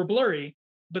 They were blurry,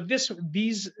 but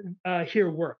these here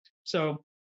worked. So,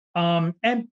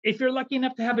 and if you're lucky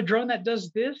enough to have a drone that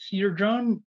does this, your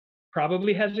drone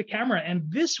probably has a camera. And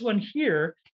this one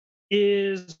here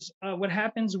is what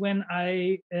happens when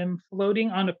I am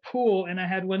floating on a pool and I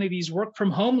had one of these work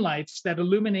from home lights that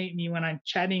illuminate me when I'm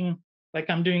chatting like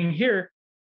I'm doing here.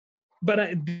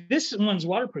 But this one's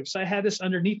waterproof. So I had this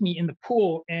underneath me in the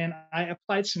pool and I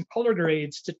applied some color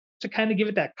grades to kind of give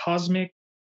it that cosmic,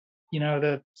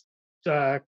 the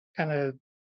kind of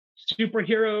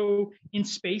superhero in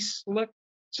space look.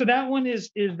 So that one is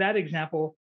that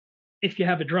example if you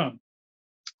have a drone.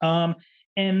 And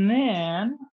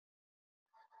then,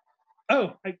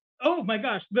 oh my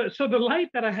gosh. So the light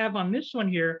that I have on this one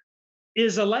here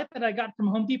is a light that I got from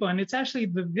Home Depot. And it's actually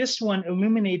this one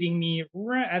illuminating me.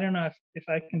 I don't know if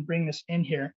I can bring this in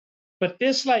here, but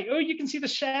this light, you can see the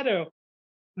shadow.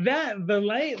 The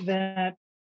light that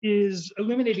is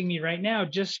illuminating me right now,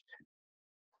 just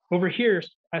over here,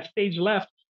 stage left,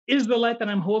 is the light that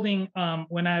I'm holding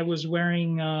when I was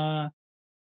wearing the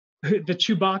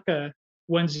Chewbacca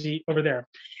onesie over there.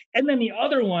 And then the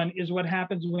other one is what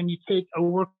happens when you take a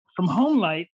work from home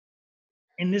light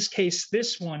In this case,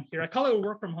 this one here, I call it a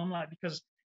work from home light because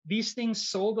these things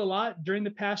sold a lot during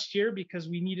the past year because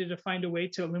we needed to find a way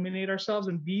to illuminate ourselves.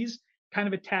 And these kind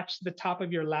of attach to the top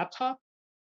of your laptop.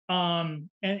 And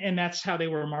that's how they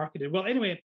were marketed. Well,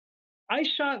 anyway, I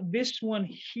shot this one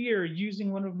here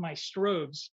using one of my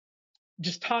strobes,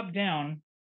 just top down.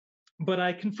 But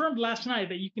I confirmed last night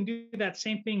that you can do that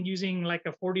same thing using like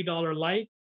a $40 light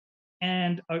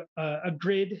and a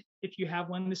grid if you have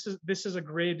one. This is a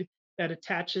grid that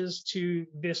attaches to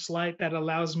this light that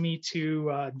allows me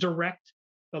to direct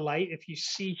the light. If you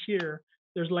see here,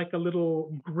 there's like a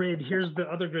little grid. Here's the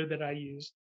other grid that I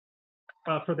use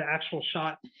for the actual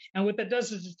shot. And what that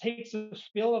does is it takes a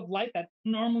spill of light that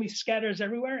normally scatters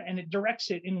everywhere and it directs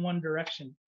it in one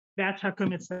direction. That's how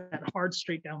come it's that hard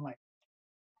straight down light.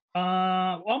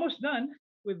 Almost done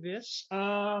with this.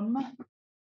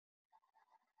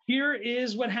 Here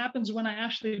is what happens when I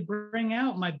actually bring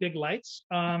out my big lights.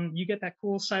 You get that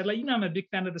cool side light. You know, I'm a big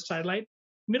fan of the side light.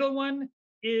 Middle one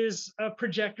is a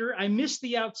projector. I missed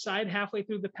the outside halfway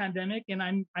through the pandemic, and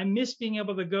I miss being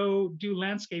able to go do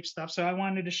landscape stuff. So I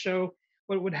wanted to show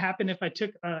what would happen if I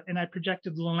took and I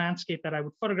projected the landscape that I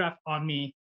would photograph on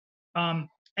me. And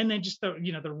then just the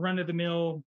run of the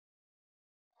mill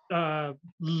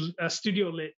studio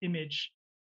lit image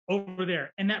over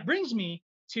there. And that brings me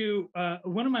to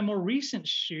one of my more recent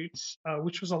shoots,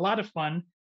 which was a lot of fun.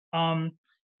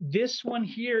 This one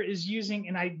here is using,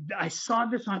 and I saw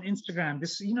this on Instagram.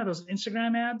 This, those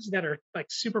Instagram ads that are like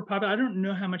super popular. I don't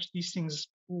know how much these things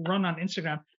run on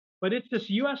Instagram, but it's this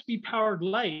USB powered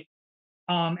light.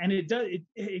 And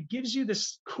it gives you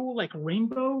this cool like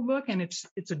rainbow look, and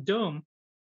it's a dome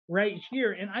right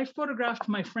here. And I photographed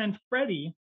my friend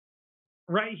Freddie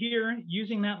right here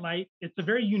using that light. It's a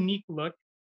very unique look.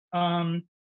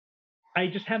 I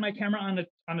just had my camera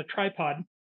on a tripod,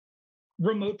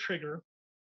 remote trigger,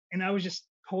 and I was just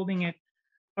holding it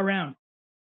around.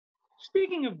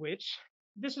 Speaking of which,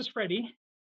 this is Freddie,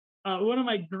 one of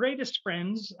my greatest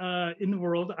friends in the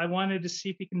world. I wanted to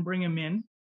see if we can bring him in.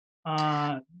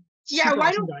 Yeah,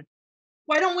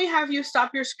 why don't we have you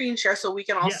stop your screen share so we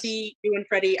can all see you and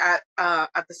Freddie at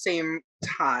the same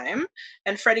time?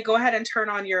 And Freddie, go ahead and turn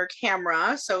on your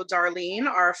camera. So Darlene,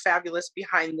 our fabulous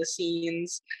behind the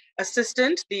scenes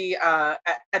assistant, the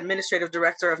administrative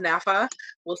director of NAAFA,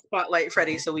 will spotlight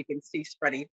Freddie so we can see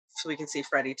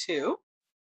Freddie too.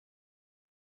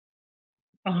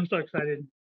 Oh, I'm so excited.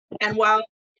 And while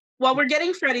we're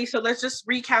getting Freddie, so let's just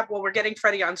recap while we're getting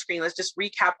Freddie on screen. Let's just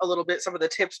recap a little bit some of the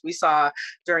tips we saw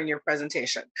during your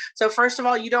presentation. So first of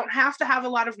all, you don't have to have a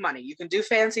lot of money. You can do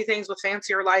fancy things with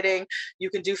fancier lighting.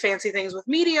 You can do fancy things with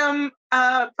medium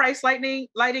price lighting,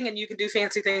 and you can do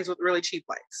fancy things with really cheap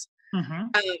lights.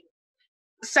 Mm-hmm.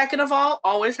 Second of all,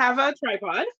 always have a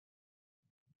tripod.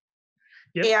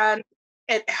 Yep. And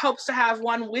it helps to have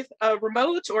one with a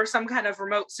remote or some kind of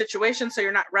remote situation so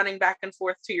you're not running back and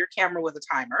forth to your camera with a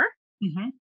timer. Mm-hmm.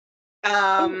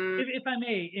 If I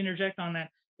may interject on that,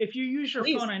 if you use your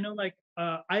phone, I know like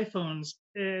iPhones,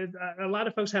 a lot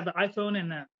of folks have the iPhone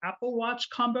and the Apple Watch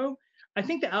combo. I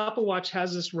think the Apple Watch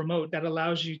has this remote that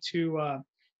allows you to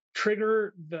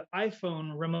trigger the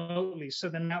iPhone remotely. So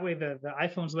then that way the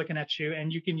iPhone's looking at you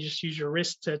and you can just use your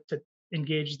wrist to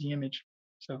engage the image.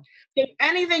 So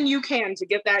anything you can to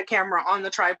get that camera on the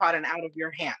tripod and out of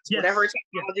your hands. Yes. Whatever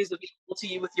technology is available to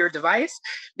you with your device.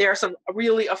 There are some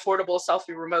really affordable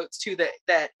selfie remotes too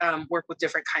that work with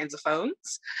different kinds of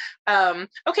phones.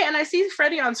 Okay, and I see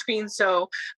Freddie on screen. So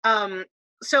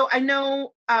I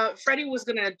know Freddie was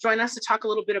going to join us to talk a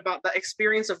little bit about the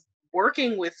experience of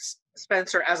working with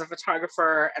Spencer as a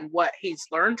photographer and what he's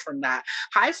learned from that.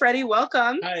 Hi, Freddie.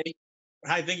 Welcome. Hi.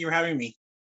 Thank you for having me.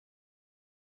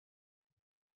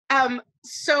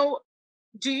 So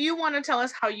do you want to tell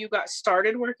us how you got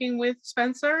started working with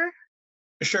Spencer?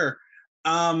 Sure.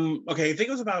 Okay, I think it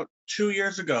was about 2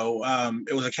 years ago.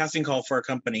 It was a casting call for a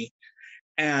company,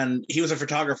 and he was a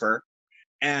photographer,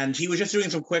 and he was just doing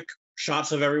some quick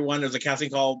shots of everyone. There was a casting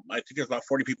call. I think there's about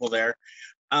 40 people there.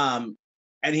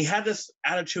 And he had this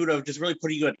attitude of just really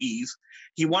putting you at ease.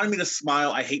 He wanted me to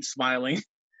smile. I hate smiling.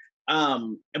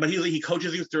 But he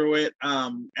coaches you through it.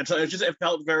 And so it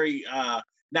felt very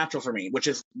natural for me, which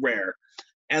is rare.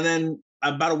 And then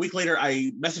about a week later,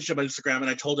 I messaged him on Instagram and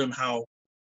I told him how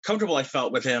comfortable I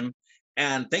felt with him.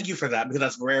 And thank you for that, because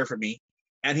that's rare for me.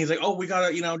 And he's like, oh, we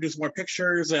gotta, do some more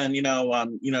pictures. And, you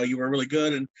were really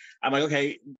good. And I'm like,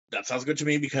 okay, that sounds good to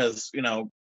me because,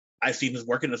 I've seen his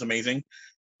work and it's amazing.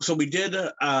 So we did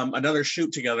another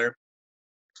shoot together.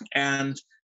 And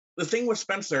the thing with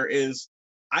Spencer is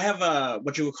I have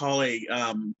what you would call a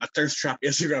thirst trap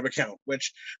Instagram account,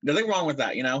 which nothing wrong with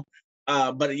that,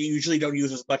 but you usually don't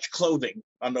use as much clothing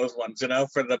on those ones,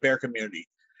 for the bear community.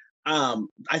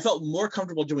 I felt more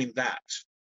comfortable doing that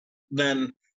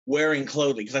than wearing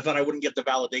clothing because I thought I wouldn't get the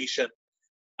validation.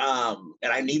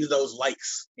 And I needed those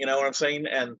likes, you know what I'm saying?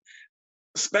 And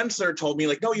Spencer told me,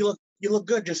 like, no, you look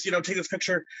good. Just, take this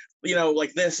picture,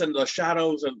 like this, and the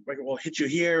shadows, and like, we'll hit you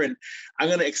here, and I'm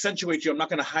going to accentuate you. I'm not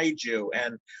going to hide you,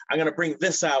 and I'm going to bring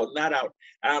this out and that out.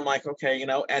 And I'm like, okay,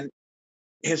 and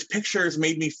his pictures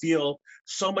made me feel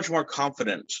so much more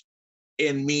confident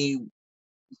in me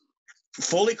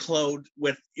fully clothed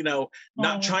with,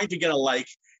 not trying to get a like.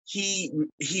 He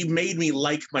made me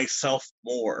like myself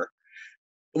more,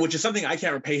 which is something I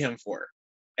can't repay him for.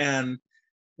 And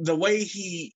the way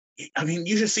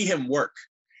you should see him work.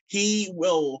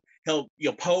 He'll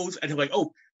pose and he'll be like,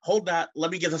 oh, hold that.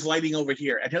 Let me get this lighting over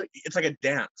here. And it's like a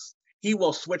dance. He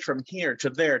will switch from here to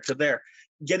there,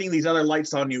 getting these other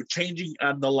lights on you, changing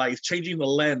the lights, changing the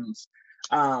lens.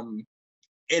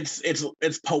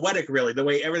 It's poetic, really, the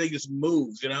way everything just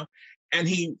moves, and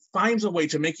he finds a way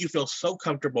to make you feel so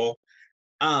comfortable,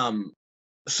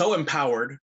 so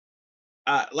empowered.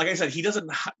 Like I said,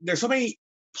 there's so many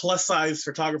plus size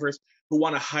photographers who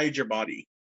want to hide your body.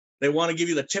 They want to give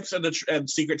you the tips and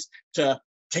secrets to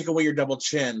take away your double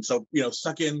chin. So,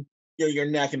 suck in your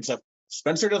neck and stuff.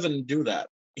 Spencer doesn't do that.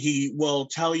 He will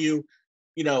tell you,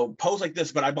 pose like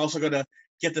this, but I'm also going to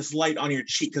get this light on your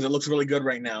cheek because it looks really good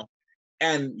right now.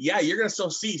 And yeah, you're going to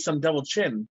still see some double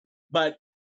chin, but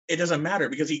it doesn't matter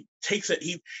because he takes it.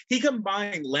 He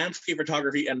combined landscape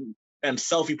photography and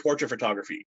selfie portrait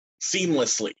photography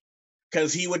seamlessly,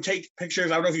 because he would take pictures.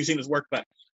 I don't know if you've seen his work, but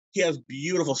he has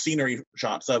beautiful scenery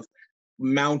shots of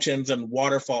mountains and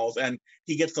waterfalls, and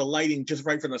he gets the lighting just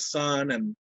right from the sun,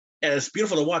 and it's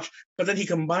beautiful to watch. But then he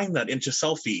combined that into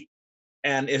Selfie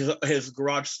and his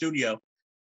garage studio.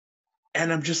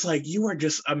 And I'm just like, you are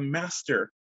just a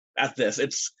master at this.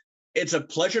 It's a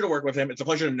pleasure to work with him. It's a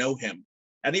pleasure to know him.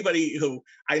 Anybody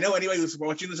who's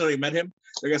watching this already met him,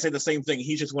 they're going to say the same thing.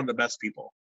 He's just one of the best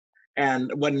people.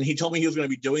 And when he told me he was going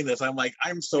to be doing this, I'm like,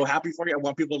 I'm so happy for you. I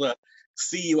want people to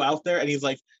see you out there. And he's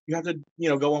like, you have to,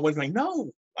 go on with me. Like,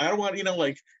 no, I don't want,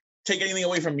 take anything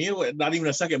away from you. Not even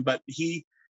a second. But he's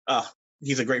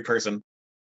a great person.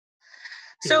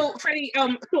 So Freddie,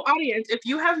 so audience, if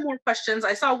you have more questions,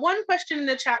 I saw one question in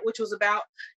the chat, which was about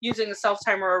using a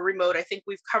self-timer or remote. I think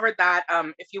we've covered that.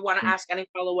 If you want to ask any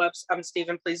follow-ups,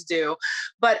 Stephen, please do.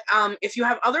 But if you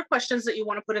have other questions that you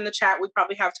want to put in the chat, we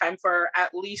probably have time for at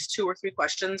least 2 or 3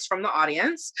 questions from the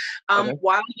audience. Okay.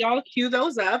 While y'all queue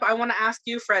those up, I want to ask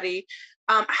you, Freddie,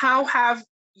 how have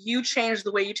you changed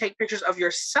the way you take pictures of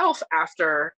yourself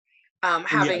after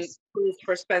having posed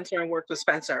for Spencer and worked with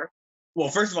Spencer? Well,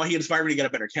 first of all, he inspired me to get a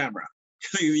better camera.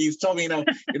 He told me, you're not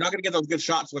going to get those good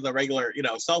shots with a regular,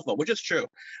 cell phone, which is true.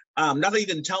 Not that he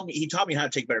didn't tell me, he taught me how to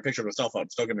take better pictures with cell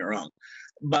phones. Don't get me wrong.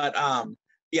 But I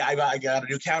got a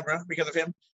new camera because of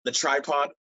him. The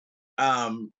tripod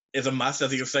is a must, as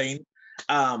he was saying.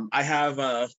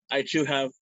 I too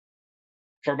have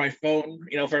for my phone,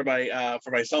 for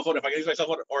my cell phone. If I can use my cell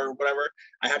phone or whatever,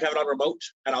 I have to have it on remote,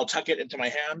 and I'll tuck it into my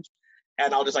hand.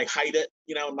 And I'll just hide it,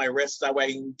 in my wrist. That way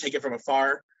I can take it from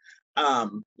afar.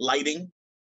 Lighting.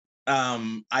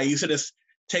 I used to just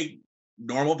take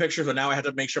normal pictures, but now I had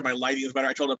to make sure my lighting is better.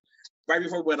 I told him right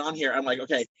before we went on here, I'm like,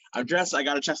 okay, I'm dressed. I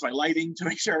got to test my lighting to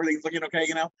make sure everything's looking okay,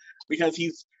 because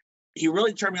he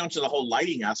really turned me on to the whole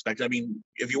lighting aspect. I mean,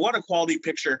 if you want a quality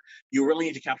picture, you really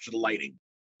need to capture the lighting.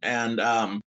 And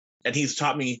he's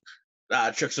taught me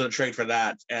tricks of the trade for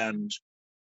that. And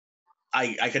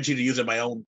I continue to use it in my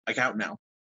own account now.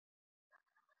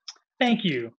 Thank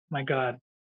you. My God.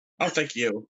 Oh, thank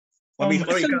you. I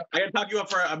can talk you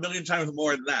up for a million times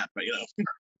more than that, but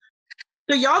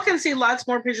So y'all can see lots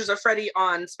more pictures of Freddie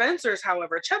on Spencer's,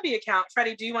 however, Chubby account.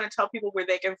 Freddie, do you want to tell people where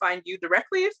they can find you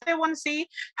directly if they want to see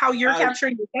how you're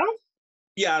capturing yourself?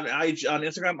 Yeah, on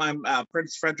Instagram, I'm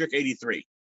Prince Frederick 83.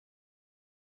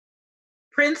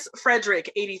 Prince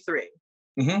Frederick 83.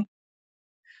 Mm-hmm.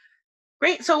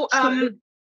 Great. So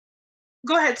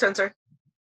go ahead, Spencer.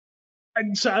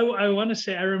 So I want to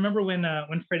say, I remember when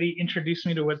Freddie introduced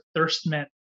me to what thirst meant,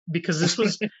 because this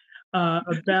was this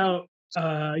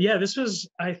was,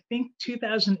 I think,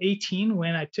 2018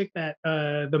 when I took that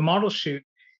the model shoot,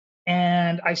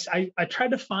 and I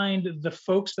tried to find the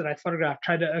folks that I photographed,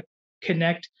 tried to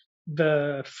connect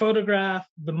the photograph,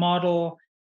 the model,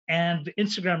 and the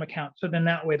Instagram account, so then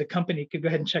that way the company could go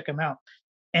ahead and check them out.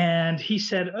 And he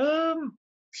said,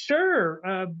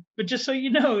 sure, but just so you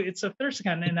know, it's a thirst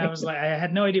account. And I was like, I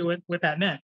had no idea what that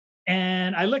meant.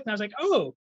 And I looked and I was like,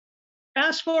 oh,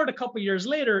 fast forward a couple years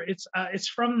later, it's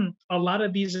from a lot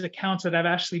of these accounts that I've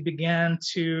actually began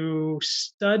to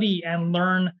study and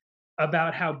learn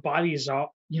about how bodies are,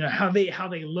 how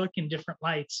they look in different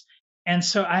lights. And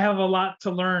so I have a lot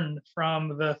to learn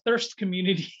from the thirst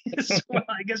community as well,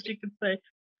 I guess you could say.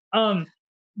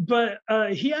 But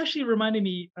he actually reminded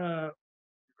me,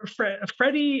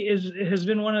 Freddie has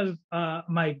been one of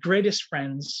my greatest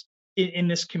friends in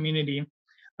this community.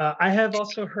 I have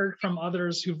also heard from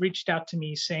others who've reached out to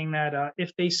me saying that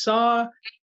if they saw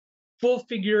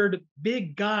full-figured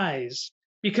big guys,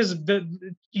 because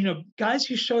the guys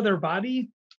who show their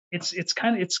body, it's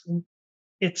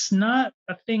not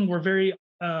a thing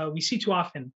we see too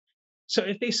often. So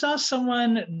if they saw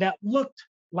someone that looked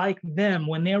like them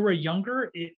when they were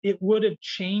younger, it would have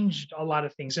changed a lot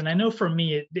of things. And I know for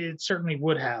me, it certainly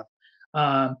would have.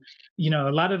 A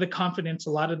lot of the confidence,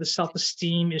 a lot of the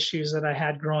self-esteem issues that I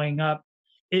had growing up,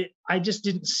 I just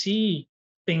didn't see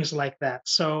things like that.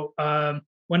 So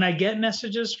when I get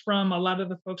messages from a lot of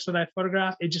the folks that I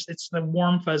photograph, it's the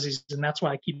warm fuzzies, and that's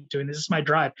why I keep doing this. It's my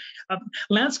drive.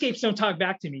 Landscapes don't talk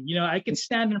back to me. I could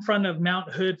stand in front of Mount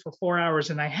Hood for 4 hours,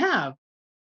 and I have.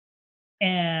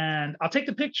 And I'll take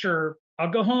the picture, I'll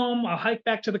go home, I'll hike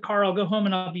back to the car, I'll go home,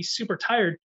 and I'll be super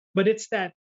tired. But it's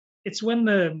when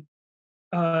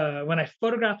I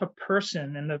photograph a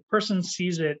person and the person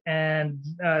sees it and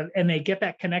they get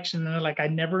that connection and they're like, I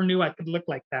never knew I could look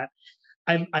like that.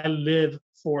 I live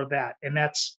for that. And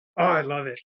I love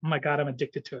it. Oh my God, I'm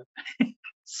addicted to it.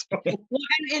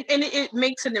 And it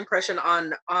makes an impression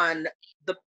on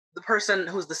the person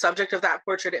who's the subject of that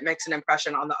portrait. It makes an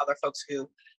impression on the other folks who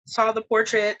saw the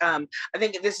portrait. I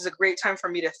think this is a great time for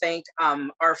me to thank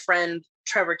our friend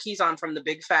Trevor Keyson from the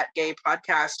Big Fat Gay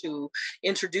podcast, who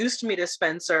introduced me to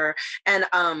Spencer. And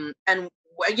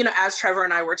as Trevor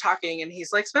and I were talking, and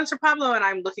he's like, Spencer Pablo, and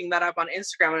I'm looking that up on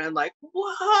Instagram, and I'm like,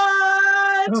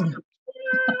 what?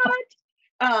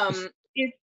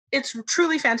 It's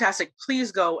truly fantastic.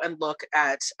 Please go and look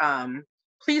at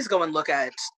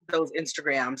those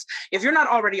Instagrams. If you're not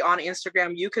already on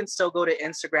Instagram, you can still go to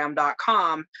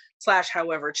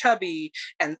Instagram.com/howeverchubby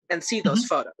and see those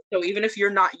photos. So even if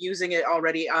you're not using it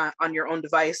already on your own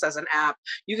device as an app,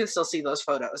 you can still see those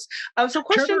photos. So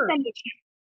question Trevor, from the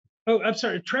Oh, I'm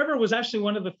sorry. Trevor was actually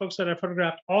one of the folks that I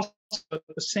photographed also at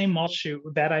the same mall shoot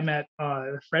that I met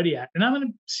Freddie at. And I'm going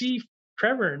to see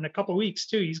Trevor in a couple of weeks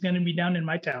too. He's going to be down in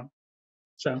my town.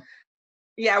 So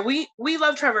yeah, we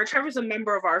love Trevor. Trevor's a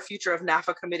member of our Future of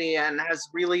NAAFA committee and has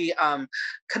really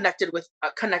connected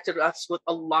us with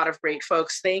a lot of great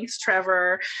folks. Thanks,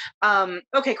 Trevor.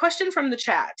 Okay, question from the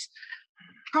chat.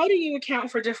 How do you account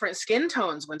for different skin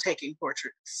tones when taking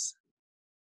portraits?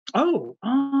 Oh,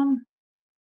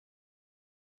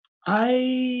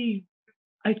 I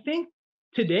think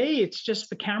today it's just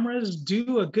the cameras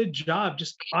do a good job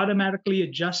just automatically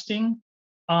adjusting.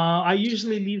 I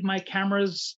usually leave my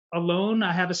cameras alone.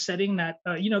 I have a setting that,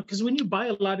 because when you buy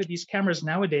a lot of these cameras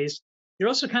nowadays, you're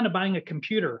also kind of buying a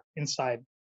computer inside,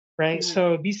 right? Mm-hmm.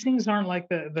 So these things aren't like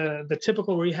the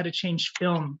typical where you had to change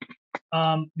film.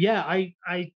 I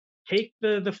take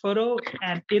the photo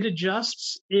and it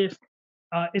adjusts if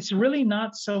it's really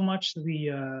not so much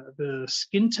the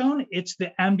skin tone, it's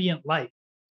the ambient light.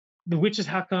 Which is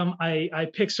how come I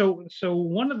picked. So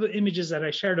one of the images that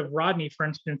I shared of Rodney, for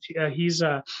instance,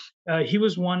 he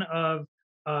was one of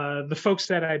the folks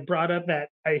that I brought up that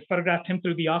I photographed him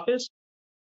through the office.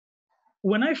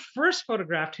 When I first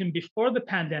photographed him before the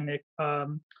pandemic,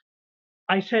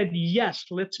 I said, yes,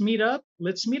 let's meet up.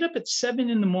 Let's meet up at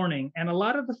 7 a.m. And a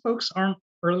lot of the folks aren't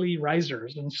early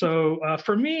risers. And so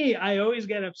for me, I always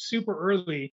get up super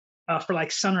early for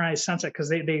like sunrise, sunset,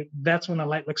 because that's when the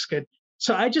light looks good.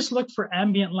 So I just look for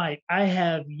ambient light. I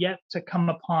have yet to come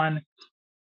upon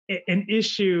an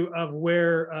issue of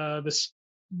where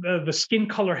the skin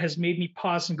color has made me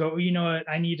pause and go, oh, you know what,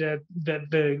 I need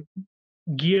the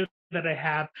gear that I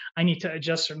have, I need to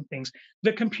adjust certain things.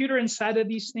 The computer inside of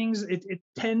these things, it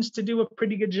tends to do a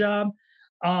pretty good job.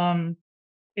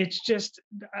 It's just,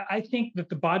 I think that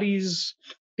the bodies,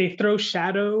 they throw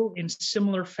shadow in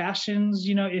similar fashions.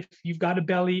 If you've got a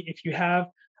belly, if you have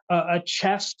a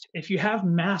chest, if you have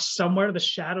mass somewhere, the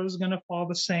shadow is going to fall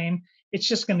the same. It's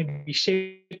just going to be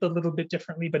shaped a little bit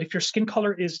differently. But if your skin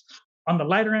color is on the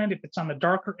lighter end, if it's on the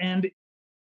darker end, it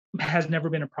has never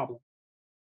been a problem.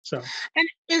 So, and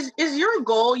is your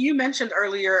goal, you mentioned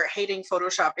earlier hating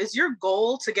Photoshop, is your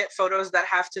goal to get photos that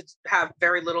have to have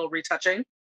very little retouching?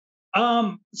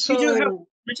 So you do have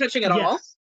retouching at all?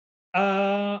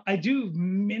 I do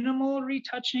minimal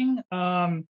retouching.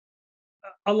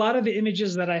 A lot of the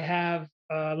images that I have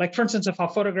like for instance, if I'll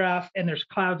photograph and there's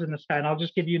clouds in the sky, and I'll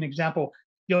just give you an example.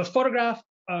 You'll photograph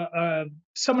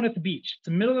someone at the beach. It's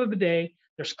the middle of the day.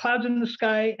 There's clouds in the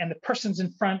sky, and the person's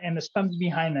in front, and the sun's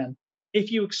behind them.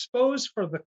 If you expose for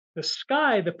the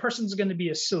sky, the person's going to be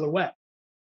a silhouette.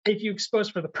 If you expose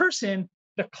for the person,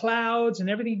 the clouds and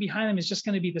everything behind them is just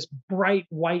going to be this bright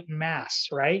white mass,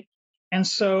 right? And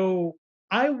so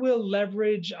I'll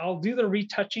do the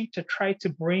retouching to try to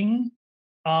bring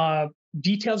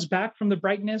details back from the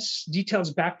brightness,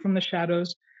 details back from the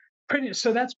shadows.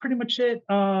 So that's pretty much it.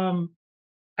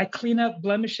 I clean up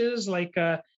blemishes, like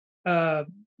the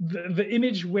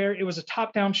image where it was a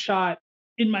top-down shot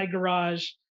in my garage.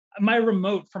 My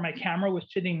remote for my camera was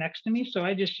sitting next to me, so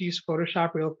I just used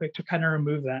Photoshop real quick to kind of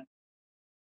remove that.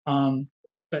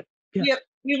 But yeah. Yep.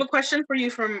 We have a question for you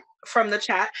from the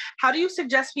chat. How do you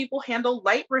suggest people handle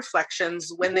light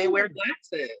reflections when they wear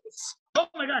glasses? Oh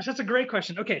my gosh, that's a great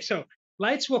question. Okay, so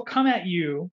lights will come at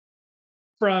you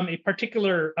from a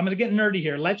particular, I'm going to get nerdy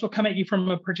here. Lights will come at you from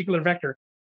a particular vector.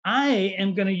 I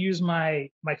am going to use my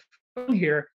phone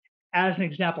here as an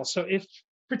example. So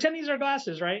pretend these are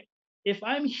glasses, right? If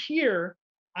I'm here,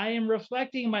 I am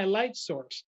reflecting my light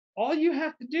source. All you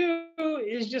have to do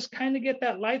is just kind of get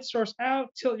that light source out,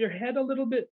 tilt your head a little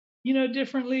bit,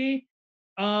 differently.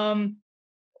 That's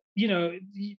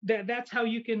how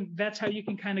you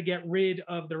can kind of get rid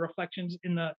of the reflections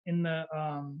in the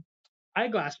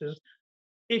eyeglasses.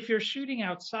 If you're shooting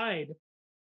outside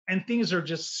and things are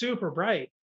just super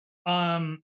bright,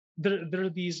 there are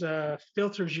these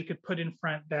filters you could put in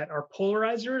front that are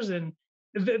polarizers, and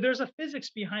there's a physics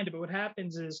behind it. But what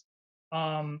happens is,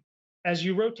 as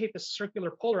you rotate the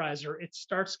circular polarizer, it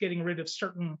starts getting rid of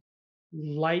certain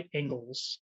light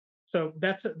angles. So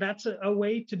that's a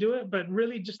way to do it. But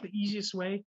really, just the easiest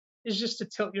way is just to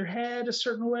tilt your head a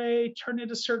certain way, turn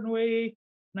it a certain way,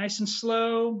 nice and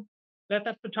slow. Let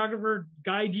that photographer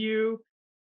guide you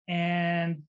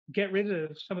and get rid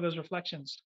of some of those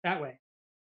reflections that way.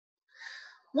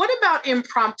 What about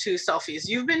impromptu selfies?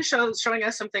 You've been showing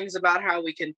us some things about how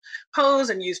we can pose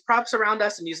and use props around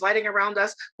us and use lighting around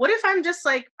us. What if I'm just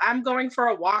like, I'm going for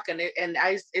a walk and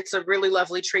it's a really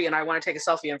lovely tree and I want to take a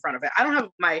selfie in front of it? I don't have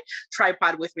my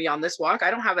tripod with me on this walk.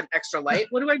 I don't have an extra light.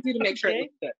 What do I do to make sure it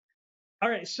looks good? All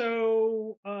right,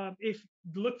 so if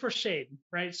look for shade,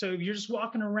 right? So you're just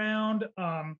walking around,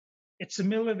 it's the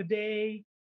middle of the day,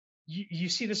 you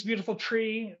see this beautiful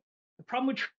tree. The problem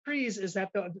with trees is that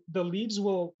the leaves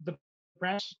the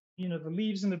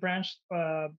leaves in the branch,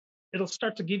 it'll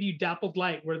start to give you dappled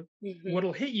light where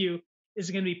what'll hit you is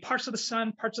going to be parts of the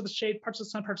sun, parts of the shade, parts of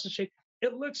the sun, parts of the shade.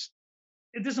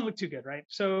 It doesn't look too good, right?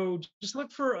 So just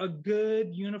look for a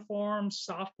good uniform,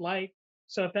 soft light.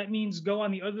 So if that means go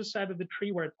on the other side of the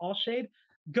tree where it's all shade,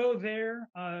 go there,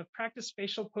 practice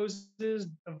facial poses,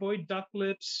 avoid duck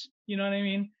lips, you know what I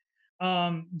mean?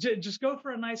 Just go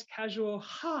for a nice casual,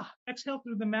 exhale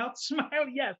through the mouth, smile,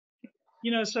 yes.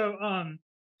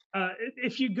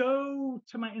 If you go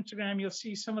to my Instagram, you'll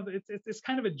see some of it's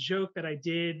kind of a joke that I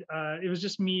did. It was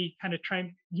just me kind of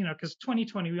trying, because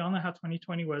 2020, we all know how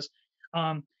 2020 was.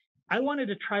 I wanted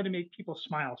to try to make people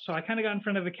smile. So I kind of got in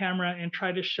front of the camera and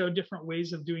tried to show different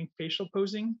ways of doing facial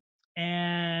posing.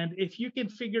 And if you can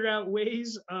figure out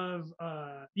ways of,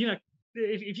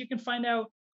 if you can find out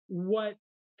what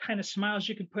kind of smiles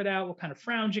you could put out, what kind of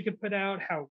frowns you could put out,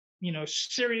 how,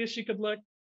 serious you could look,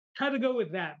 try to go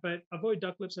with that, but avoid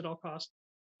duck lips at all costs.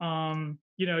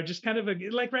 Just kind of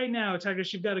like right now,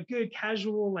 Tigers, you've got a good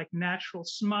casual, like natural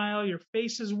smile. Your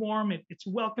face is warm. It's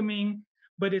welcoming.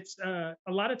 But it's a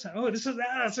lot of time. Oh,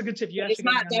 that's a good tip. It's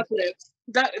not duck lips.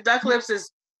 Duck lips is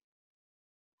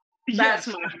that's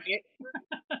my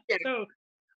yeah. So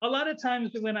a lot of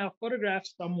times when I'll photograph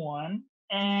someone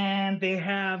and they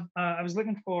have, I was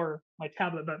looking for my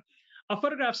tablet, but I'll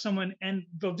photograph someone and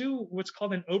they'll do what's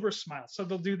called an over smile. So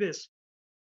they'll do this,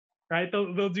 right?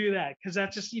 They'll do that because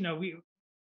that's just,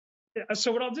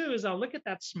 so what I'll do is I'll look at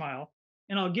that smile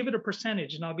and I'll give it a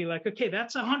percentage and I'll be like, okay,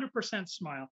 that's 100%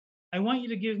 smile. I want you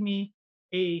to give me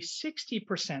a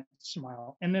 60%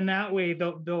 smile. And then that way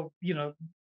they'll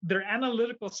their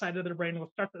analytical side of their brain will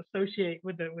start to associate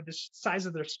with the size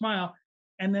of their smile,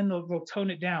 and then they'll tone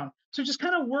it down. So just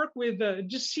kind of work with,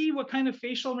 just see what kind of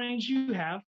facial range you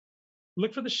have.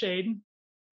 Look for the shade.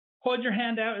 Hold your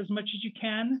hand out as much as you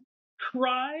can.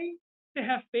 Try to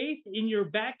have faith in your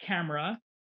back camera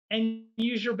and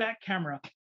use your back camera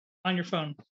on your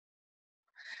phone.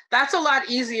 That's a lot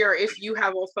easier if you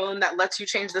have a phone that lets you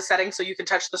change the settings so you can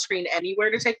touch the screen anywhere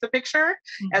to take the picture,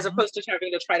 as opposed to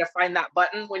having to try to find that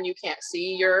button when you can't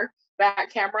see your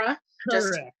back camera. Correct.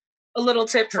 Just a little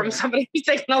tip from somebody who's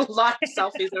taken a lot of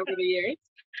selfies over the years.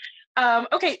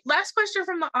 Okay, last question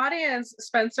from the audience,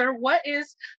 Spencer. What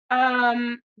is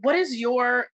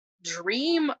your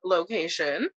dream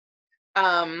location?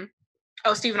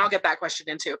 Oh, Stephen, I'll get that question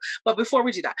in too. But before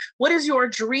we do that, what is your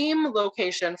dream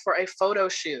location for a photo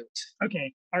shoot?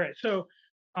 Okay, all right. So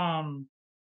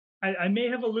I may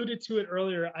have alluded to it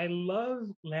earlier. I love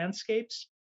landscapes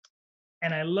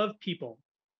and I love people.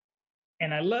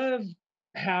 And I love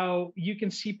how you can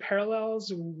see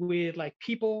parallels with like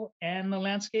people and the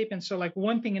landscape. And so like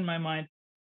one thing in my mind,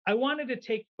 I wanted to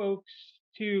take folks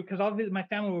to, because my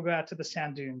family will go out to the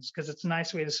sand dunes because it's a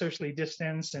nice way to socially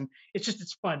distance and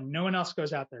it's fun. No one else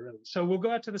goes out there really. So we'll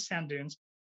go out to the sand dunes.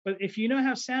 But if you know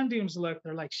how sand dunes look,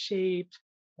 they're like shaped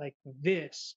like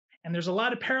this. And there's a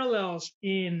lot of parallels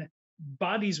in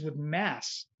bodies with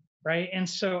mass, right? And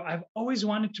so I've always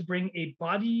wanted to bring a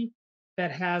body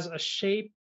that has a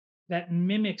shape that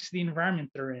mimics the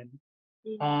environment they're in.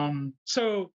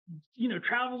 So, you know,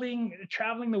 traveling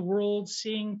the world,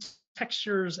 seeing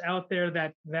textures out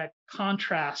there that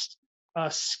contrast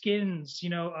skins, you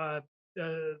know,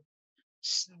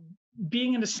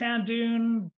 being in a sand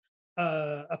dune,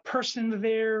 a person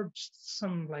there,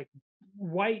 some like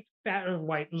white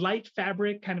light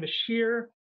fabric, kind of a sheer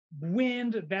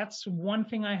wind. That's one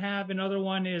thing I have. Another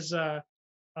one is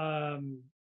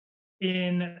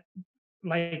in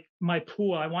like my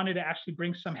pool. I wanted to actually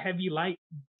bring some heavy light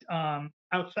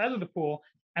outside of the pool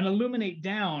and illuminate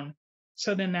down.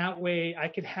 So then that way I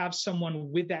could have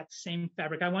someone with that same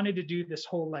fabric. I wanted to do this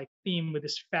whole like theme with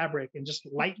this fabric and just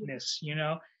lightness, you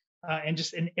know, and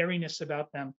just an airiness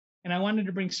about them. And I wanted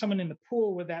to bring someone in the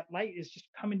pool where that light is just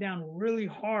coming down really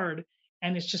hard.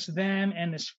 And it's just them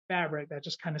and this fabric that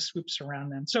just kind of swoops around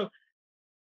them. So,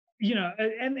 you know,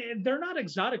 and they're not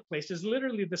exotic places.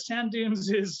 Literally the sand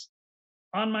dunes is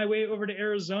on my way over to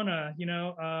Arizona. You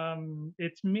know,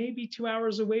 it's maybe 2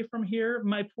 hours away from here.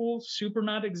 My pool, super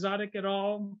not exotic at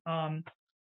all.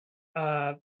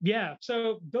 Yeah,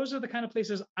 so those are the kind of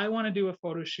places I want to do a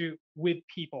photo shoot with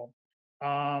people.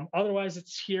 Otherwise,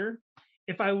 it's here.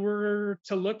 If I were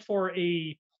to look for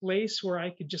a place where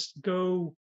I could just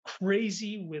go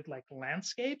crazy with like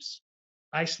landscapes,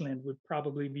 Iceland would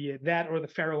probably be it. That or the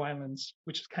Faroe Islands,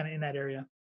 which is kind of in that area.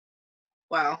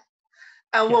 Wow.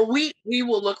 Well, we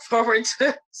will look forward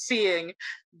to seeing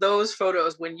those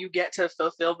photos when you get to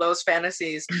fulfill those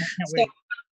fantasies.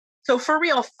 So for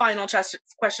real, final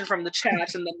question from the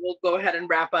chat, and then we'll go ahead and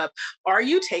wrap up. Are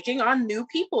you taking on new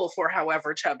people for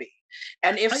However Chubby?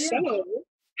 And if so,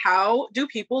 how do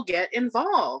people get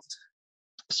involved?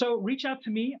 So reach out to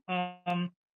me.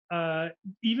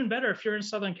 Even better if you're in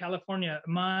Southern California.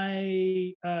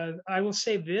 I will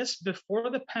say this: before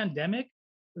the pandemic,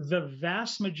 the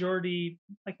vast majority,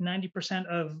 like 90%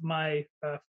 of my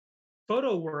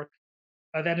photo work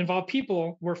that involved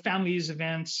people were families,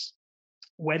 events,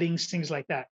 weddings, things like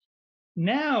that.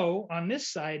 Now, on this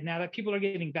side, now that people are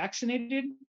getting vaccinated,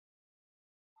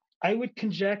 I would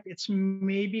conject it's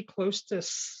maybe close to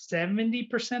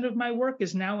 70% of my work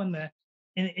is now in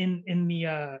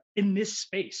this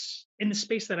space, in the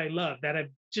space that I love, that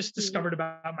I've just discovered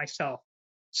about myself.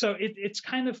 So it's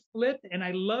kind of flipped, and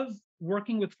I love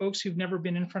working with folks who've never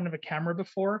been in front of a camera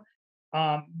before.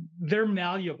 They're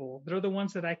malleable. They're the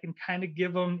ones that I can kind of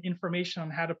give them information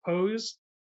on how to pose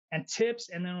and tips.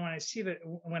 And then when I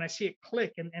see it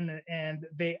click and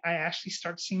I actually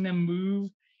start seeing them move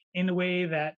in a way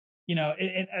that, you know,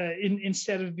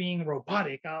 instead of being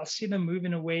robotic, I'll see them move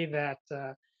in a way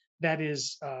that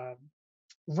is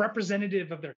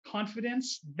representative of their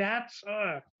confidence. That's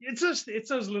it's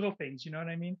those little things, you know what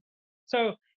I mean?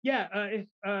 So yeah,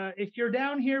 if you're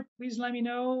down here, please let me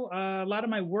know. A lot of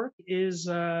my work has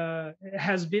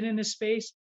been in this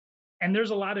space, and there's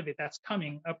a lot of it that's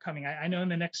upcoming. I know in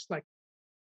the next like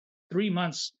 3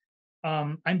 months,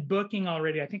 I'm booking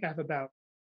already. I think I have about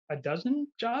a dozen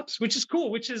jobs, which is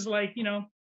cool. Which is like, you know,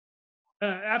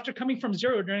 after coming from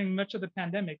zero during much of the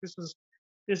pandemic, this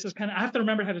is kind of, I have to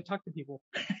remember how to talk to people.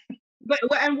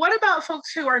 And what about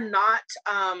folks who are not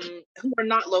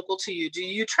local to you? Do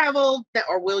you travel,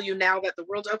 or will you now that the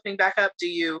world's opening back up? Do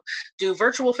you do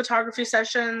virtual photography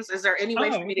sessions? Is there any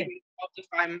way for me to get involved if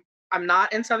I'm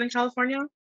not in Southern California?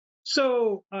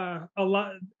 So a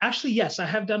lot, actually, yes, I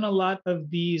have done a lot of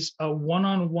these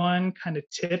one-on-one kind of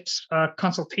tips,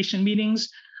 consultation meetings.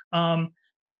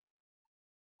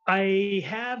 I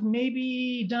have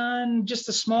maybe done just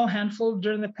a small handful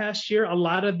during the past year. A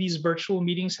lot of these virtual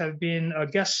meetings have been a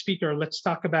guest speaker. Let's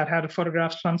talk about how to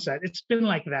photograph sunset. It's been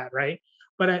like that, right?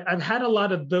 But I've had a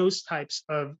lot of those types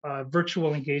of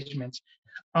virtual engagements.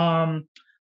 I've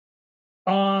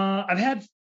had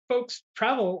folks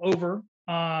travel over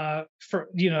for,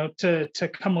 to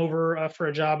come over for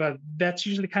a job. That's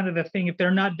usually kind of the thing. If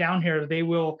they're not down here, they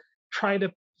will try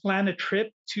to plan a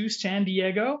trip to San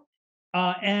Diego,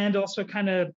 and also kind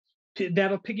of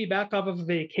that'll piggyback off of a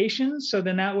vacation. So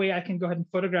then that way I can go ahead and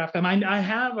photograph them. I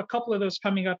have a couple of those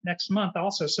coming up next month.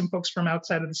 Also, some folks from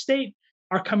outside of the state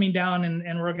are coming down,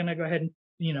 and we're going to go ahead and,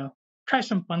 try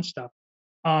some fun stuff.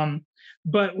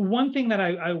 But one thing that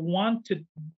I want to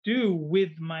do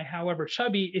with my However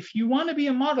Chubby, if you want to be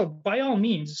a model, by all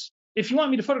means, if you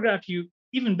want me to photograph you,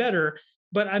 even better.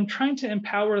 But I'm trying to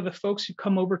empower the folks who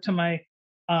come over to my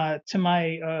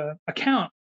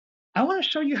account. I want to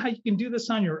show you how you can do this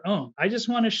on your own. I just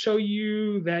want to show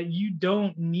you that you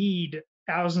don't need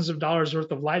thousands of dollars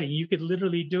worth of lighting. You could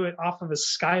literally do it off of a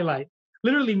skylight.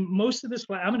 Literally, most of this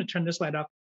light, I'm going to turn this light off.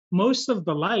 Most of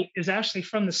the light is actually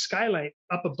from the skylight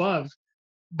up above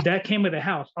that came with the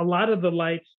house. A lot of the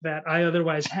lights that I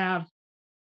otherwise have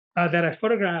that I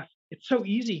photograph, it's so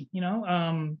easy,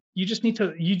 you just need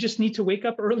to wake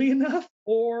up early enough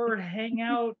or hang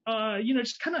out,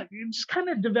 just kind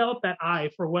of develop that eye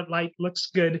for what light looks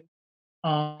good.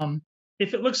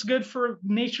 If it looks good for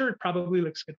nature, it probably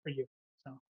looks good for you.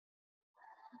 So.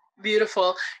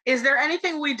 Beautiful. Is there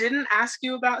anything we didn't ask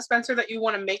you about, Spencer, that you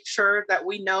want to make sure that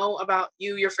we know about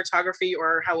you, your photography,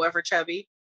 or However Chubby?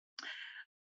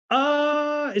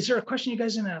 Is there a question you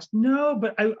guys didn't ask? No,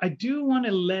 but I do want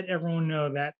to let everyone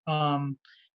know that I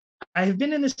have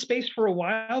been in this space for a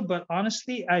while, but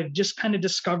honestly, I've just kind of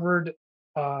discovered,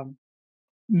 how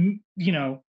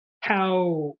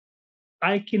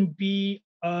I can be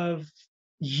of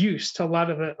use to a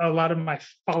lot of my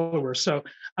followers. So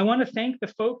I want to thank the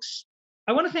folks.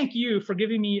 I want to thank you for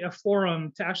giving me a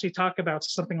forum to actually talk about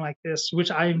something like this,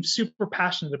 which I'm super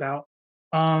passionate about.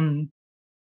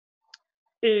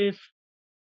 If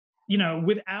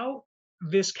without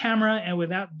this camera and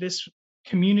without this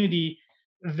community,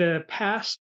 the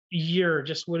past year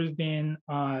just would have been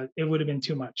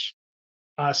too much.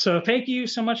 So thank you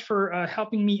so much for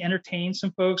helping me entertain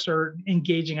some folks or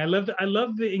engaging. I love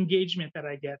the engagement that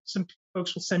I get. Some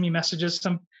folks will send me messages.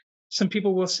 Some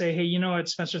people will say, hey, you know what,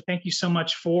 Spencer, thank you so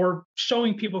much for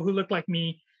showing people who look like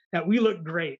me that we look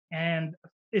great. And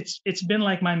it's been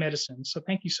like my medicine. So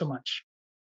thank you so much.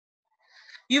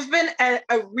 You've been a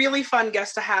really fun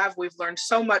guest to have. We've learned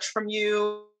so much from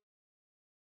you.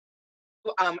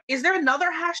 Is there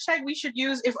another hashtag we should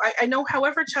use? If I know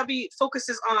However Chubby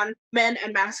focuses on men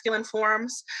and masculine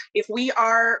forms. If we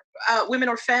are women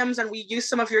or femmes and we use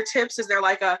some of your tips, is there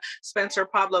like a Spencer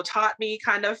Pablo taught me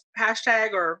kind of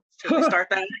hashtag, or should we start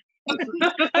that? I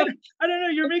don't know.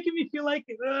 You're making me feel like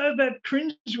that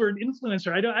cringe word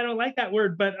influencer. I don't like that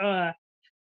word, but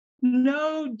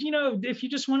no, if you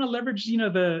just want to leverage,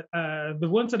 the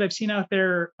ones that I've seen out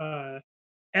there,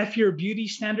 F your beauty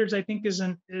standards, I think is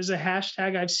a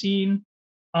hashtag I've seen.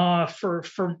 For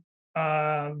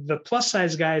the plus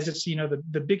size guys, it's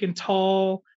the big and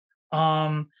tall.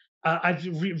 I've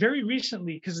very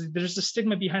recently, because there's a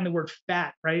stigma behind the word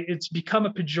fat, right? It's become a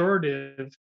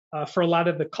pejorative for a lot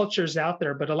of the cultures out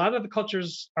there, but a lot of the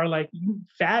cultures are like,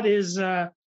 fat is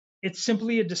it's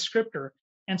simply a descriptor.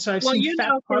 And so I've seen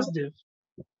fat positive.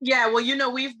 Yeah,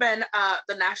 well, we've been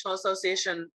the National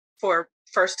Association for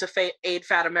First to Aid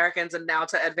Fat Americans and now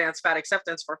to Advance Fat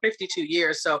Acceptance for 52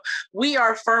 years. So we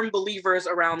are firm believers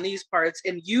around these parts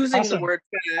in using the word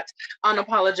fat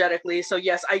unapologetically. So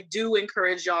yes, I do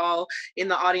encourage y'all in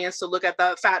the audience to look at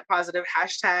the fat positive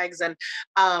hashtags, and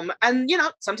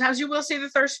sometimes you will see the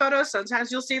thirst photos,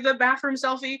 sometimes you'll see the bathroom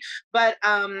selfie, but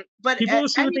people will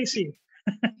see what they see.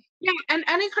 Yeah, and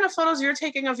any kind of photos you're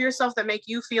taking of yourself that make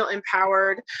you feel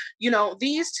empowered.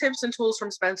 These tips and tools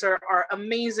from Spencer are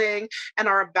amazing and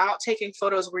are about taking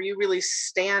photos where you really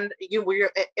stand, where you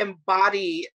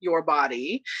embody your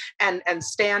body and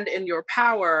stand in your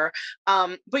power.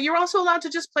 But you're also allowed to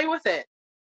just play with it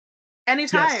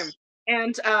anytime.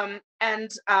 Yes. And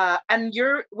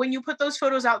when you put those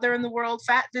photos out there in the world,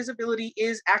 fat visibility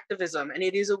is activism, and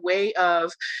it is a way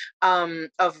of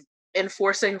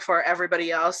enforcing for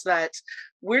everybody else that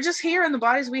we're just here in the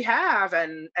bodies we have,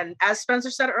 and as Spencer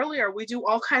said earlier, we do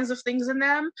all kinds of things in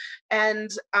them,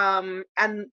 and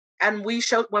when we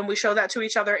show that to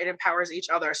each other, it empowers each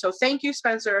other. So thank you,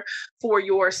 Spencer, for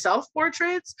your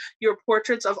self-portraits, your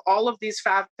portraits of all of these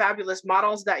fabulous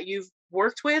models that you've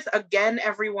worked with. Again,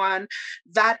 everyone,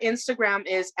 that Instagram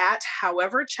is at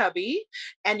However Chubby,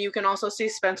 and you can also see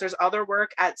Spencer's other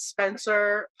work at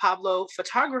Spencer Pablo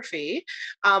Photography,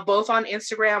 both on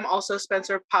Instagram, also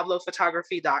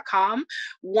SpencerPabloPhotography.com.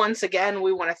 Once again,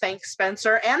 we want to thank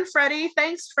Spencer and Freddie.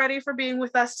 Thanks, Freddie, for being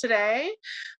with us today.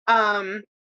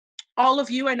 all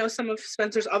of you. I know some of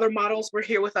Spencer's other models were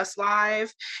here with us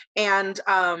live. And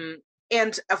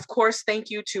of course,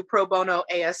 thank you to Pro Bono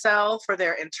ASL for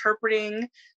their interpreting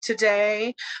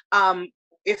today.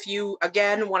 If you,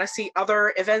 again, want to see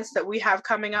other events that we have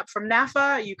coming up from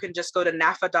NAAFA, you can just go to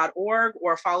naafa.org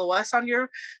or follow us on your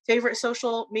favorite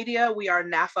social media. We are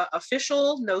NAAFA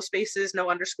Official, no spaces, no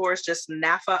underscores, just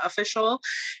NAAFA Official.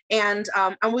 And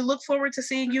we look forward to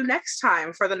seeing you next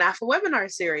time for the NAAFA webinar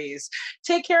series.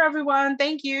 Take care, everyone.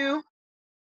 Thank you.